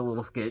have like a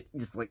little skit,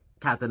 just like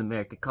Captain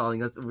America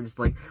calling us, and we're just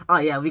like, oh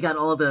yeah, we got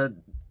all the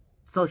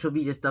social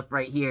media stuff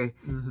right here.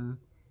 Mm-hmm.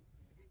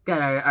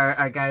 Got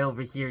our guy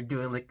over here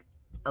doing like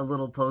a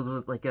little pose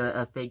with like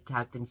a fake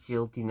Captain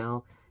shield,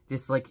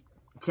 just like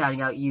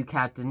shouting out, "You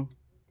Captain,"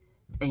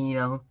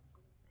 and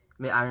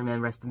may Iron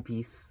Man rest in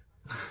peace.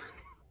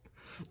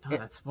 No,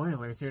 that's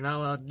spoilers. You're not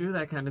allowed to do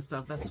that kind of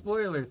stuff. That's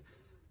spoilers.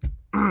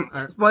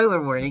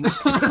 Spoiler warning.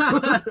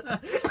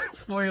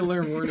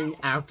 Spoiler warning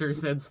after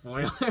said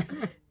spoiler.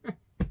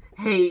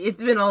 Hey,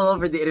 it's been all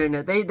over the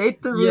internet. They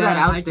threw that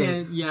out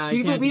there.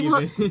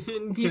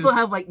 People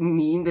have like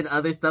memed and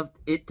other stuff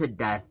it to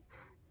death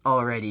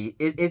already.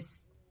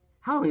 It's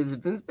how long has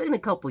it been? It's been a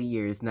couple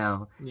years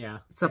now. Yeah.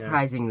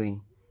 Surprisingly.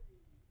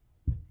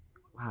 Yeah.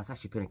 Wow, it's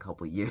actually been a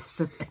couple years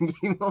since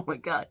Endgame. Oh my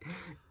god.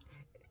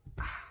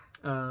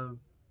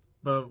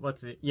 But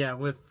what's it? Yeah,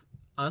 with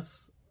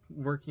us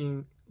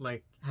working,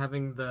 like,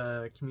 having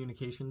the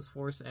communications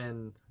force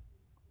and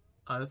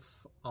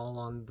us all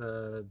on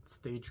the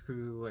stage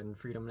crew and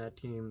FreedomNet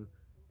team,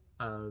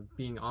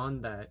 being on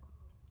that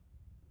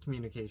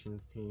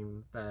communications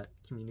team, that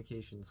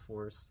communications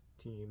force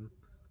team,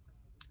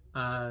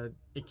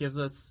 it gives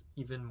us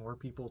even more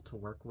people to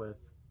work with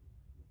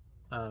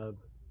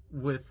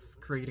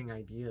creating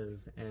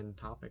ideas and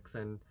topics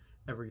and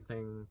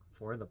everything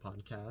for the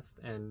podcast.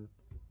 And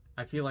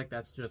I feel like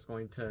that's just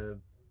going to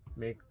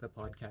make the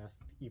podcast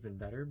even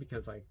better,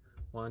 because like,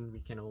 one, we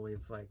can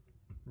always like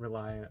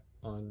rely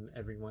on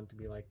everyone to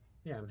be like,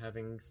 yeah, I'm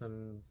having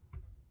some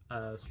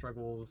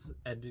struggles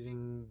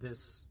editing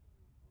this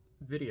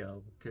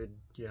video, could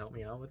you help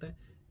me out with it?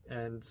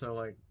 And so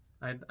like,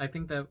 I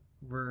think that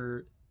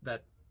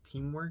that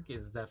teamwork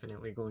is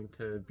definitely going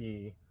to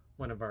be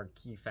one of our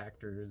key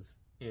factors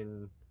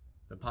in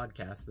the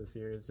podcast this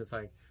year. It's just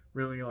like,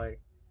 really,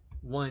 like,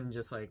 one,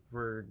 just like,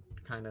 we're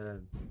kind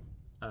of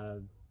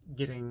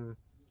getting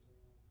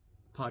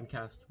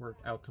podcast work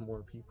out to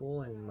more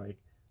people, and like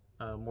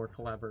more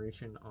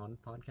collaboration on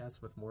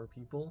podcasts with more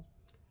people,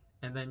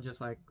 and then just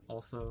like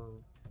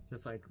also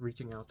just like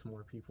reaching out to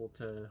more people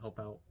to help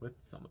out with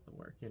some of the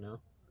work.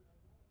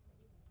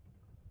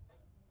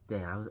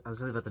 Dang, I was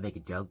really about to make a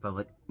joke, but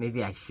like,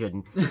 maybe I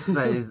shouldn't.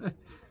 But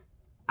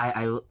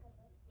I'm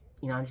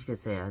just gonna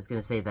say, I was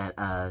gonna say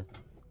that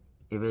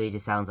it really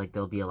just sounds like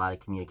there'll be a lot of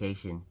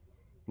communication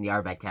in the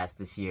RBAC cast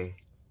this year.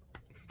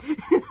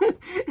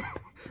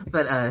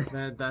 But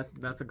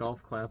that's a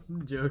golf clap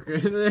joke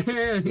right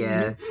there.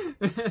 Yeah.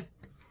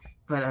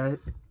 But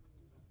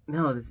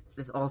no,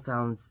 this all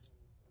sounds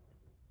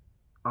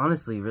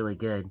honestly really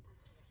good,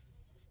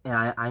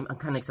 and I'm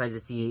kind of excited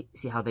to see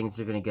how things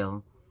are gonna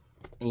go.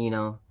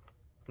 And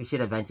we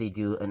should eventually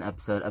do an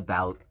episode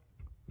about,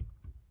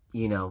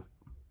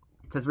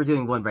 since we're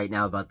doing one right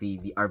now about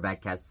the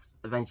RBAC cast,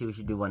 eventually we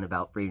should do one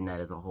about FreedomNet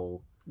as a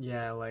whole.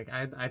 Yeah, like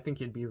I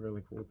think it'd be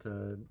really cool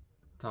to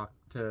talk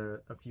to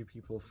a few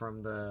people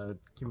from the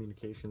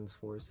communications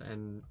force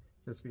and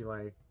just be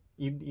like,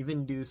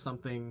 even do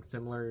something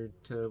similar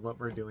to what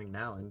we're doing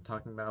now and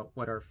talking about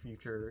what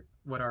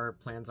our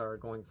plans are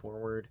going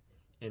forward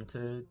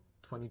into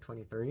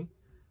 2023.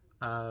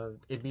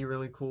 It'd be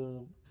really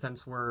cool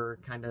since we're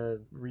kind of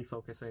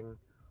refocusing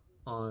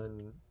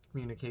on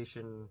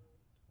communication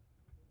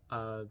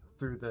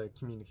through the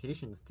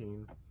communications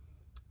team.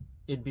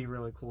 It'd be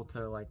really cool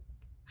to like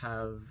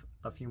have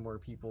a few more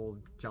people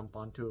jump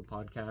onto a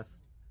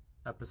podcast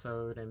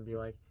episode and be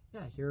like,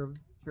 yeah, here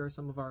are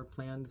some of our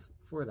plans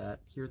for that.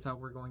 Here's how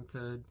we're going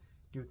to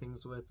do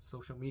things with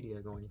social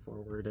media going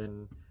forward,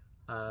 and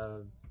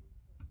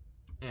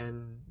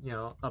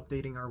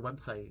updating our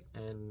website,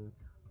 and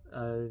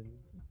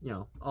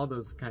all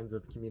those kinds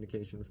of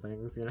communications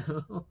things.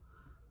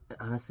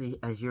 Honestly,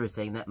 as you were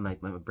saying that, my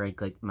brain,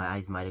 like, my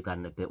eyes might have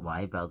gotten a bit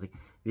wide, but I was like,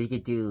 we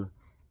could do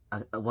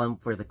a one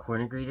for the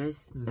corner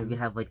greeters, and we could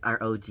have like our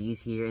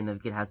OGs here, and then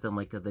we could have some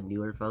like of the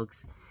newer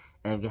folks,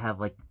 and we could have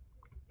like,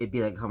 it'd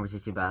be like a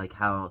conversation about like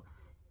how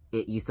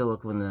it used to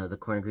look when the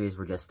corner greeters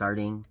were just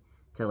starting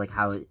to like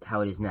how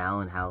it is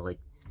now, and how like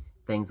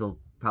things will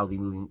probably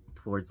be moving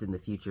towards in the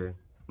future,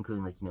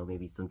 including like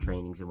maybe some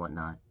trainings and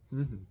whatnot.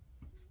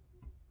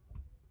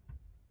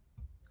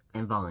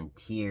 And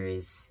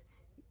volunteers.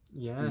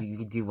 Yeah, you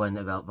could do one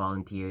about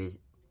volunteers.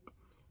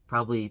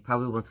 Probably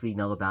once we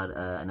know about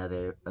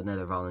another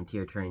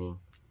volunteer training.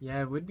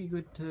 Yeah, it would be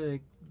good to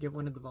get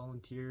one of the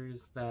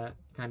volunteers that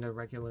kind of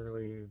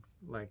regularly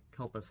like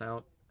help us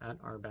out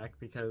at RBAC,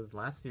 because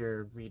last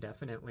year we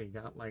definitely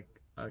got like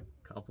a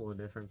couple of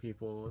different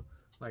people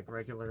like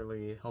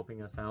regularly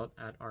helping us out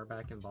at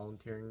RBAC and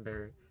volunteering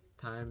their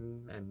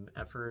time and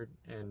effort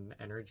and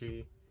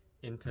energy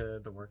into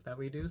the work that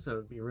we do. So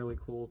it'd be really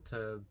cool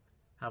to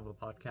have a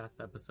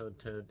podcast episode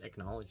to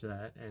acknowledge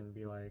that and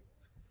be like,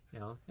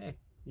 hey,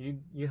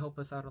 you help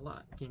us out a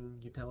lot. Can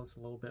you tell us a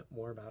little bit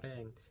more about it?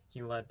 And can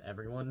you let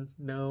everyone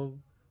know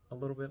a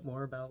little bit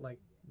more about like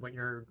what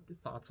your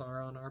thoughts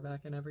are on RBAC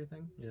and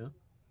everything?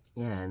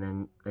 Yeah, and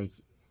then like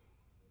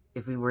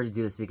if we were to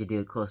do this, we could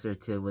do it closer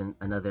to when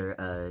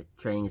another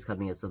training is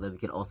coming up, so that we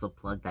could also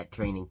plug that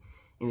training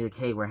and be like,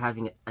 hey, we're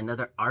having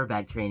another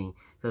RBAC training,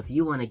 so if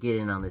you want to get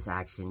in on this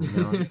action,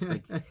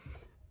 like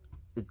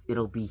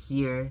it'll be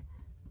here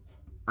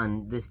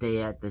on this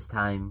day at this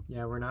time.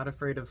 Yeah, we're not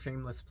afraid of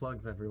shameless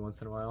plugs every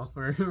once in a while.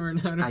 We're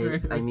not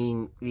afraid. I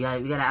mean, we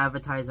gotta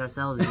advertise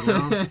ourselves,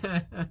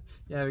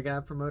 Yeah, we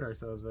gotta promote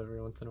ourselves every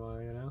once in a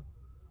while,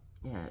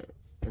 Yeah,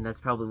 and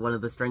that's probably one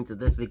of the strengths of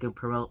this. We can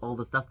promote all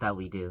the stuff that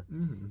we do.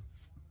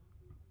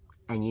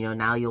 And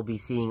now you'll be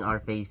seeing our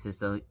faces,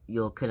 so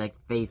you'll connect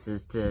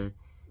faces to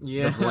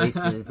the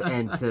voices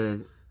and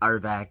to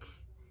RBAC.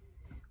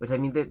 Which, I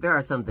mean, there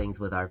are some things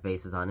with our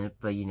faces on it,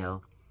 but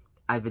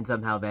I've been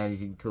somehow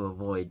managing to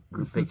avoid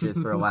group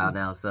pictures for a while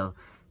now, so...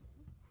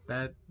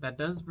 That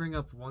does bring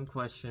up one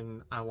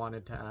question I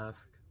wanted to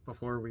ask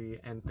before we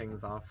end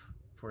things off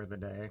for the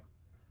day.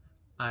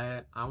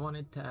 I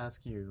wanted to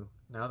ask you,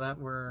 now that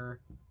we're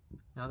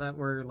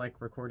like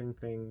recording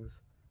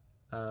things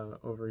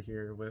over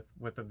here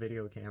with a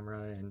video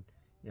camera and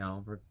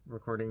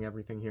recording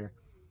everything here,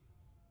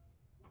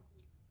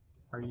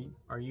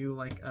 are you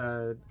like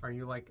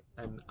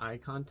an eye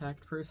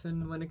contact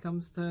person when it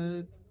comes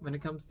to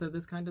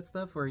this kind of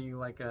stuff, or are you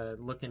like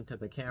look into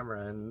the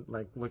camera and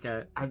like look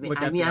at I've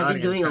been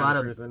doing a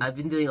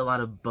lot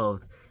of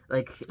both.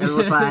 Like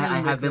if I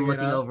have been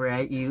looking over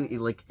at you,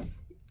 like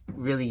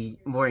really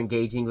more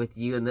engaging with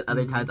you, and then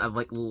other times I'm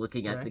like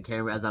looking at the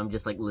camera as I'm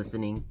just like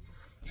listening.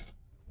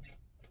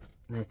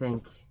 And I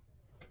think,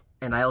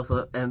 and I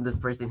also am this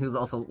person who's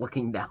also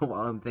looking down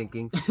while I'm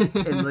thinking.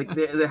 And like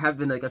there have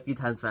been like a few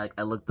times where like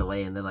I looked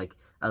away, and then like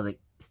I was like,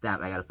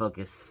 snap, I gotta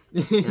focus.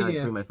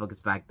 Bring my focus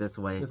back this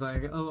way. It's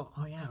like, oh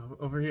yeah,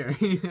 over here.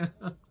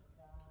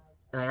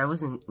 And I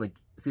wasn't like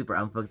super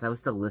unfocused. I was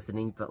still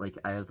listening, but like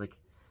I was like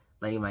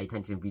letting my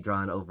attention be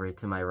drawn over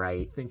to my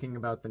right, thinking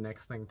about the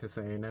next thing to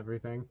say and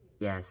everything.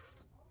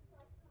 Yes.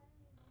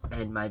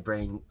 And my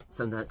brain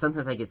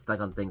sometimes I get stuck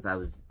on things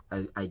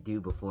I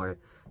do before.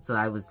 So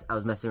I was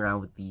messing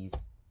around with these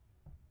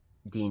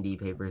D&D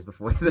papers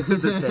before the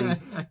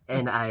thing,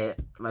 and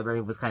my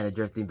brain was kind of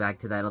drifting back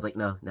to that. I was like,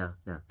 no,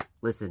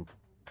 listen,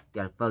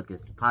 you gotta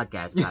focus.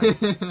 Podcast time.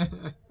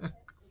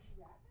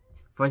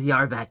 For the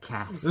RBAC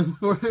cast.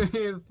 for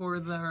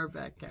the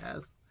RBAC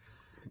cast.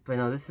 But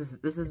no, this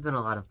has been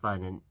a lot of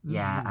fun, and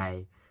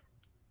I,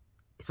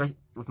 especially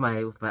with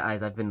my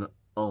eyes, I've been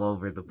all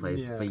over the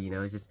place. Yeah. But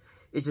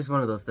it's just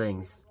one of those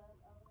things.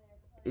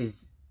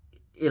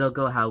 It'll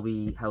go how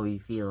we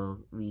feel.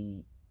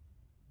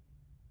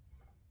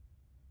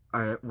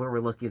 Where we're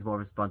looking is more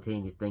of a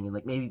spontaneous thing, and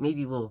like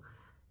maybe we'll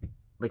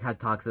like have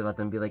talks about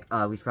them, and be like,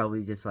 we should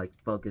probably just like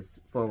focus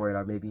forward,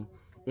 or maybe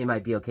it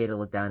might be okay to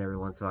look down every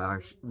once in a while.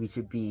 Or we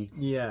should be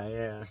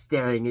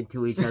staring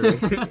into each other.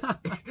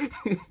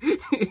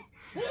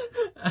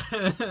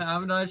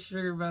 I'm not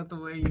sure about the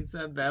way you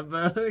said that,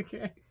 but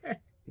okay.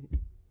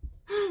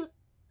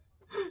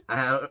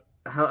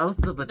 How else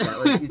to put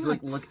that? Like, you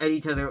like look at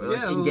each other,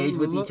 like, engage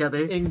with each other.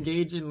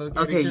 Engage and look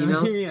at each other.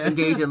 Okay,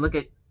 engage and look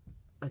at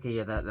Okay,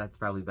 yeah, that's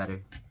probably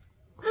better.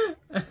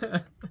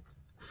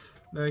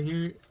 No,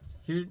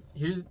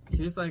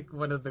 here's like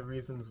one of the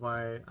reasons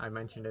why I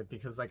mentioned it,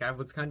 because like I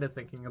was kind of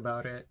thinking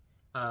about it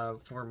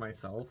for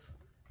myself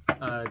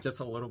just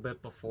a little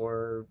bit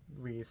before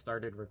we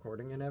started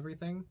recording and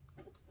everything,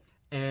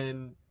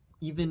 and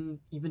even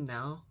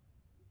now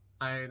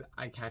I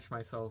catch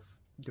myself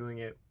doing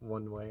it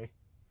one way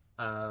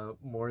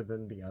more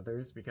than the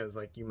others, because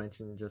like you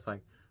mentioned, just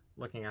like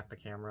looking at the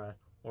camera,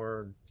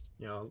 or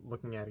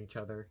looking at each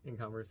other in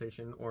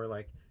conversation, or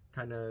like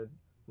kind of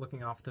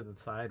looking off to the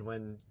side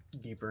when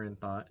deeper in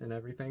thought and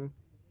everything.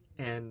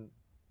 And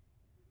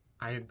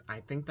I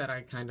think that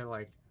I kind of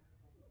like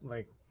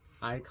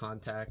eye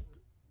contact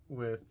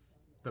with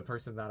the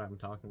person that I'm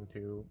talking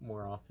to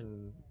more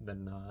often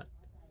than not.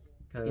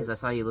 Because I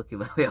saw you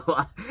looking at me a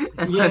lot.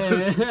 As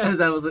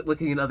I was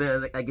looking at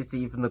other, I could see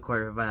you from the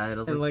corner of my eye.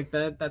 And like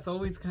that's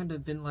always kind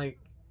of been like,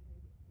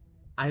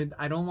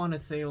 I don't want to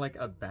say like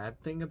a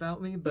bad thing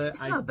about me, but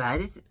it's not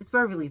bad. It's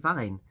perfectly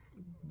fine.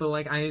 But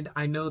like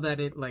I know that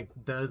it like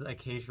does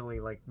occasionally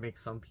like make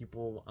some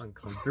people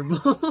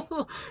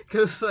uncomfortable,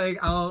 because like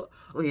how?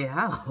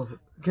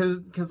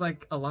 Because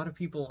like a lot of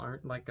people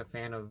aren't like a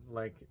fan of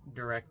like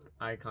direct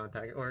eye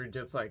contact, or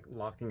just like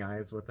locking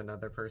eyes with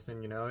another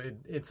person.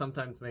 It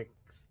sometimes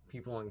makes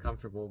people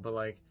uncomfortable, but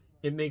like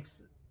it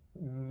makes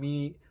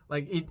me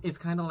like it's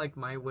kind of like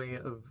my way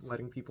of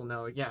letting people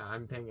know, yeah,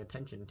 I'm paying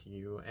attention to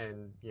you,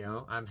 and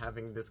I'm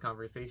having this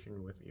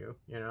conversation with you.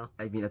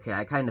 I mean, okay,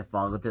 I kind of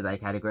fall into that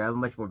category. I'm a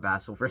much more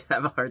bashful person. I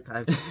have a hard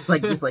time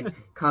like just like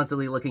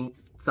constantly looking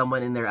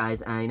someone in their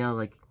eyes, and I know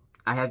like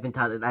I have been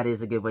taught that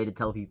is a good way to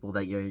tell people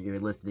that you're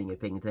listening and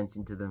paying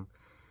attention to them.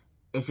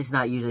 It's just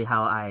not usually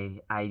how I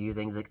do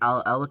things. Like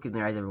I'll look in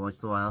their eyes every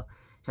once in a while,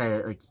 try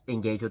to like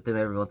engage with them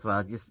every once in a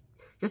while, just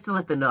to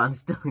let them know I'm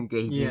still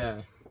engaging.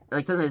 Yeah.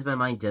 Like, sometimes my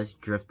mind does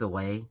drift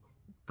away,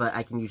 but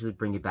I can usually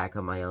bring it back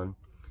on my own.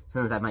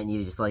 Sometimes I might need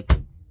to just, like,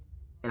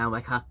 and I'm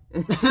like, huh?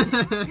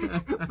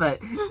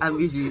 But I'm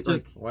usually,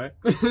 just, like... what?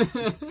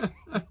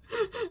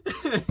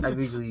 I'm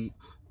usually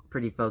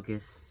pretty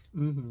focused.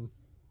 Mm-hmm.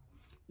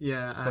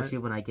 Yeah. Especially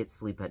when I get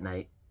sleep at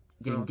night.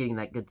 Getting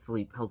that good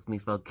sleep helps me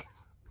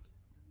focus.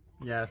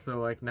 Yeah, so,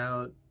 like,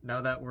 now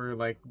that we're,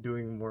 like,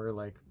 doing more,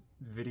 like,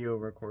 video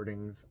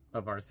recordings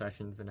of our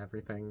sessions and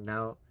everything,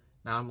 now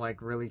I'm,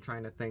 like, really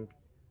trying to think...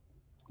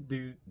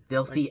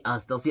 They'll see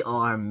us. They'll see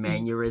all our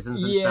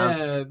mannerisms and stuff.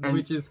 Yeah,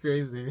 which is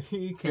crazy.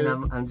 And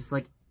I'm just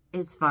like,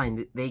 it's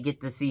fine. They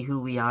get to see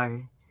who we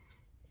are.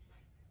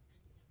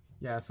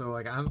 Yeah, so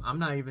like I'm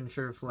not even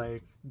sure if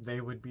like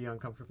they would be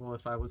uncomfortable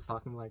if I was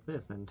talking like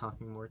this and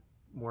talking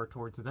more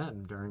towards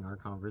them during our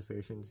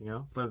conversations,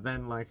 But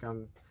then like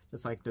I'm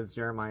just like, does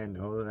Jeremiah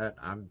know that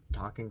I'm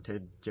talking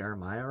to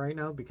Jeremiah right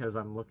now because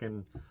I'm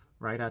looking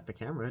right at the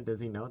camera? Does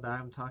he know that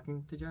I'm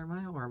talking to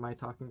Jeremiah, or am I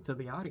talking to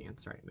the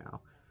audience right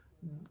now?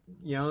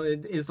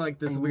 It's like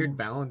this weird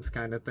balance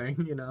kind of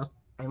thing,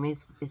 I mean,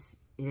 it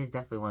is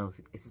definitely one of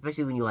those,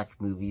 especially when you watch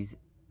movies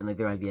and like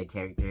there might be a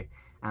character,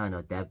 I don't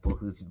know, Deadpool,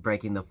 who's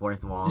breaking the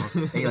fourth wall,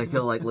 and like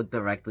he'll like look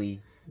directly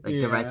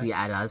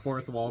at us.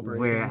 Fourth wall breaking.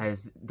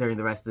 Whereas during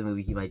the rest of the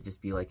movie, he might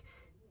just be like,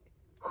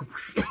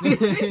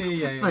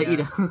 yeah. But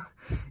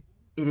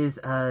it is.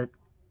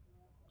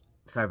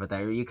 Sorry about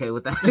that. Are you okay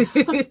with that?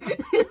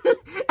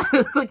 I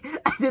was like,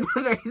 I did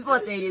that very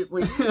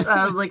spontaneously.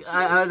 I was like,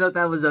 I don't know if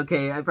that was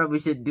okay. I probably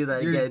shouldn't do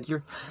that again. You're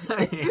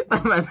fine.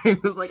 My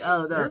brain was like,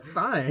 oh no. You're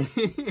fine.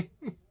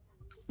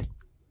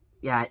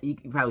 Yeah, you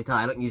can probably tell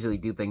I don't usually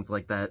do things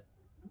like that.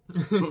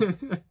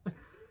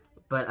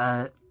 But,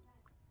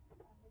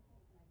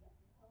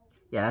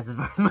 yeah, that's as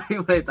far as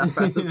my thought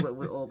process went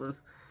with all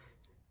this.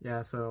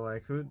 Yeah, so,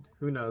 like, who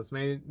knows?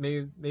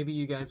 Maybe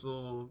you guys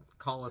will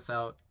call us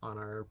out on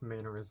our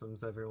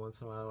mannerisms every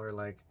once in a while, or,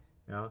 like,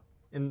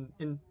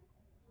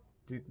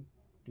 do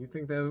you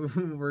think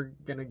that we're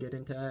gonna get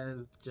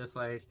into just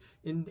like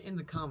in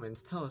the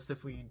comments, tell us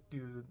if we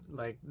do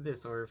like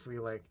this, or if we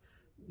like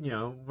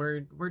where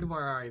do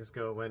our eyes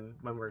go when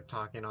we're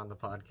talking on the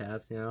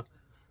podcast,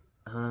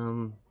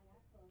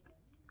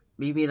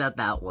 maybe not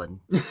that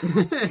one.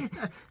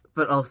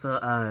 But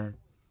also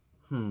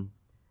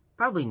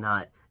probably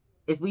not.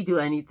 If we do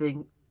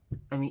anything,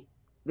 I mean,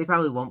 they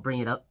probably won't bring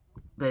it up,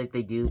 but if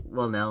they do,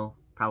 we'll know,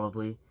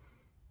 probably.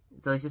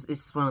 So it's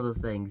just one of those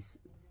things.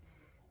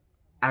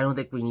 I don't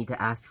think we need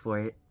to ask for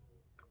it.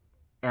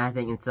 And I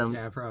think in some...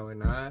 Yeah, probably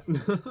not.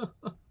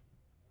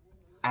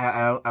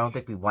 I don't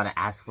think we want to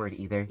ask for it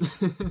either.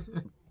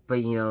 But,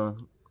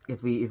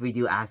 if we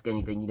do ask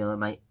anything,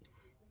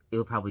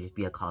 it'll probably just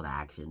be a call to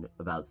action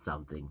about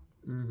something.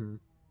 Mm-hmm.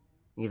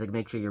 He's like,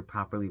 make sure you're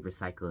properly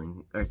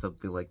recycling or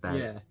something like that.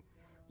 Yeah.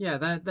 Yeah,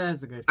 that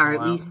is a good call. Or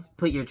at least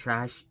put your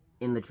trash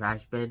in the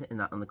trash bin and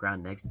not on the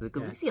ground next to it,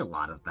 because we see a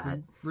lot of that.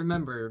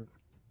 Remember,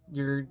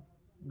 the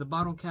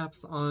bottle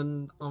caps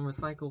on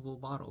recyclable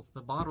bottles.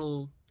 The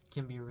bottle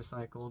can be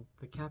recycled.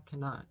 The cap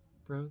cannot.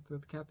 Throw the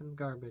cap in the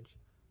garbage.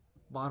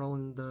 Bottle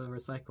in the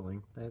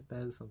recycling. That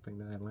is something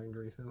that I learned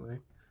recently.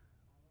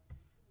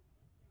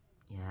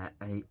 Yeah,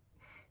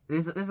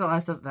 there's a lot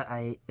of stuff that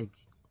I like.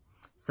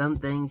 Some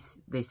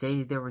things they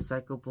say they're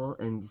recyclable,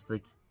 and just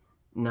like,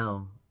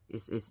 no,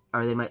 it's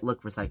or they might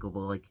look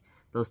recyclable. Like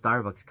those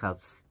Starbucks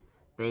cups,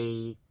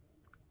 I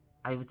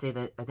would say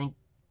that I think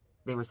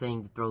they were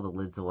saying to throw the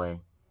lids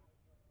away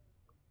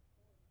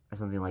or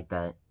something like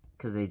that,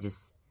 because they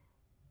just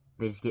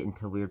get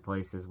into weird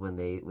places when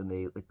they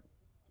like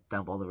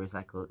dump all the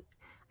recycle.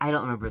 I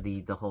don't remember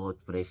the whole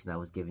explanation that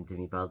was given to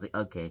me, but I was like,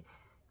 okay,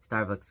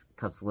 Starbucks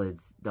cups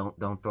lids, don't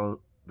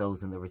throw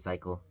those in the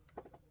recycle.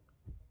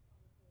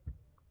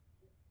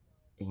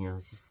 You know,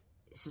 it's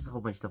just a whole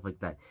bunch of stuff like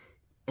that.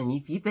 And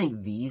if you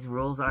think these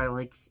rules are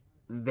like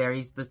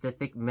very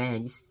specific,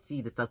 man, you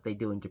see the stuff they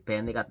do in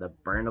Japan. They got the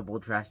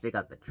burnable trash, they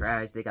got the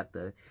trash, they got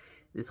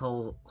this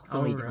whole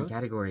many different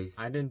categories.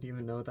 I didn't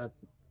even know that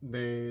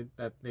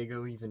they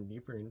go even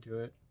deeper into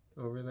it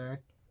over there.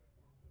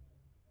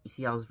 You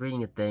see, I was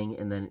reading a thing,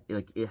 and then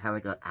it had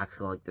like an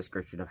actual like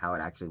description of how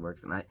it actually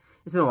works, and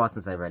it's been a while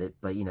since I read it,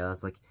 but you know,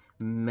 it's like,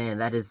 man,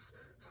 that is.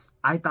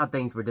 I thought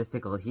things were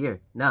difficult here.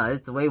 No,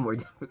 it's way more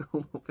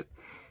difficult.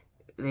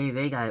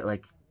 They got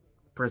like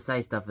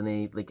precise stuff, and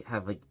they like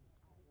have like,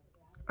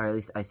 or at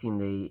least I seen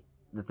the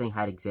thing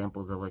had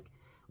examples of like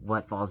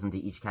what falls into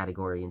each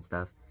category and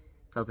stuff.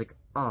 So I was like,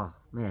 oh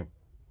man,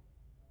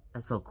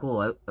 that's so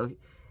cool.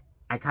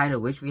 I kind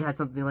of wish we had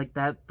something like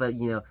that, but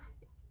you know,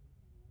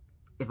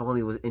 if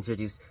only it was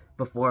introduced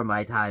before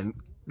my time.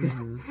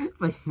 Mm-hmm.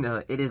 But you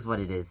know, it is what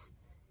it is.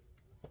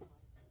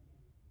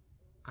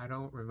 I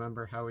don't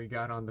remember how we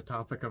got on the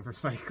topic of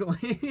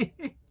recycling.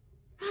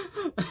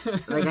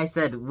 Like I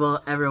said, we'll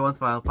every once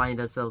in a while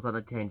find ourselves on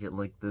a tangent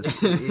like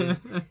this.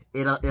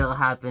 It'll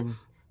happen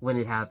when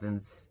it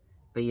happens.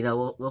 But you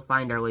know, we'll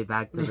find our way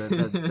back to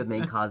the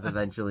main cause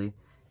eventually.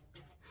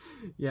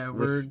 Yeah,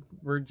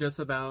 we're just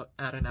about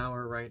at an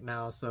hour right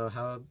now. So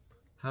how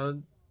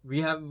we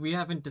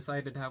haven't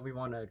decided how we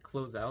want to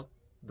close out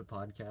the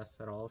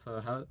podcast at all.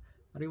 So how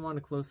do you want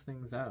to close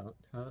things out?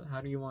 How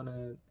do you want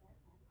to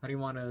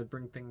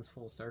bring things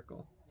full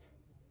circle?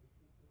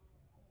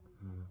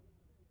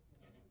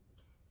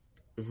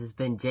 This has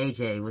been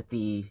JJ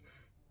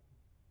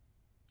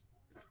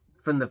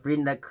from the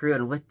Freedom Net crew,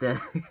 and with the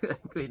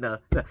no,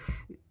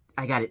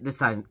 I got it this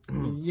time.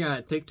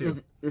 Yeah, take two.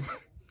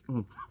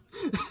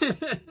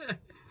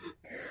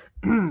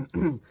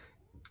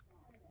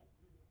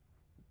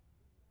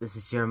 This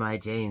is Jeremiah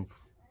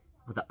James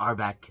with the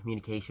RBAC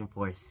Communication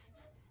Force.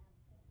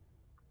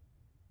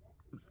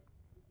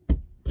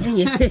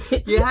 You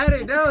had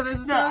it. No,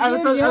 that's no. I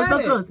was so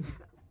close.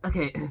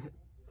 Okay.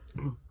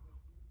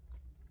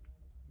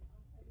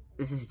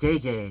 This is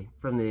JJ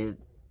from the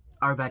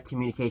RBAC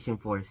Communication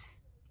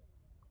Force,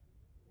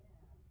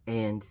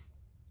 and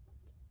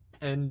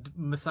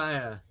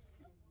Messiah,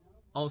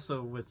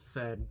 also with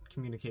said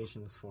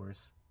Communications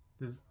Force.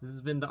 This has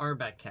been the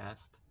RBAC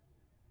Cast.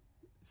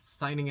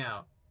 Signing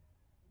out.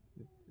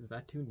 Is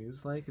that too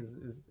news-like?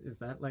 Is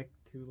that like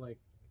too like,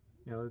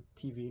 you know,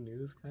 TV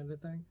news kind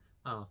of thing?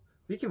 Oh.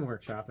 We can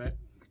workshop it.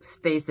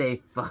 Stay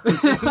safe,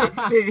 folks.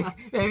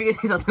 maybe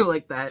something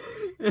like that.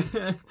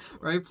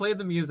 Right? Play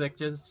the music.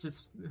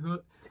 Just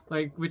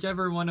like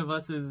whichever one of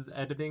us is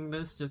editing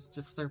this,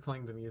 just start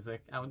playing the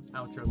music.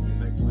 Outro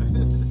music.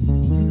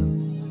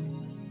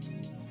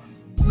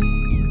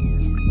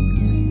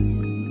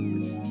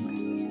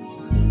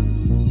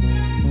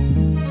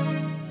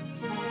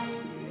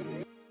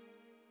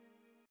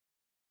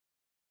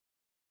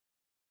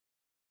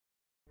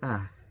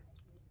 I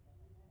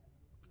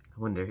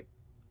wonder.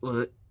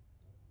 Will it?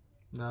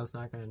 No, it's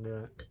not gonna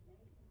do it.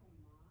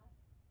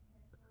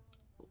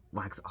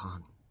 Wax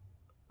on.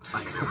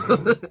 Wax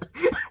on.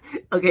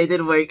 Okay, it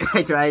didn't work.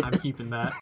 I tried. I'm keeping that.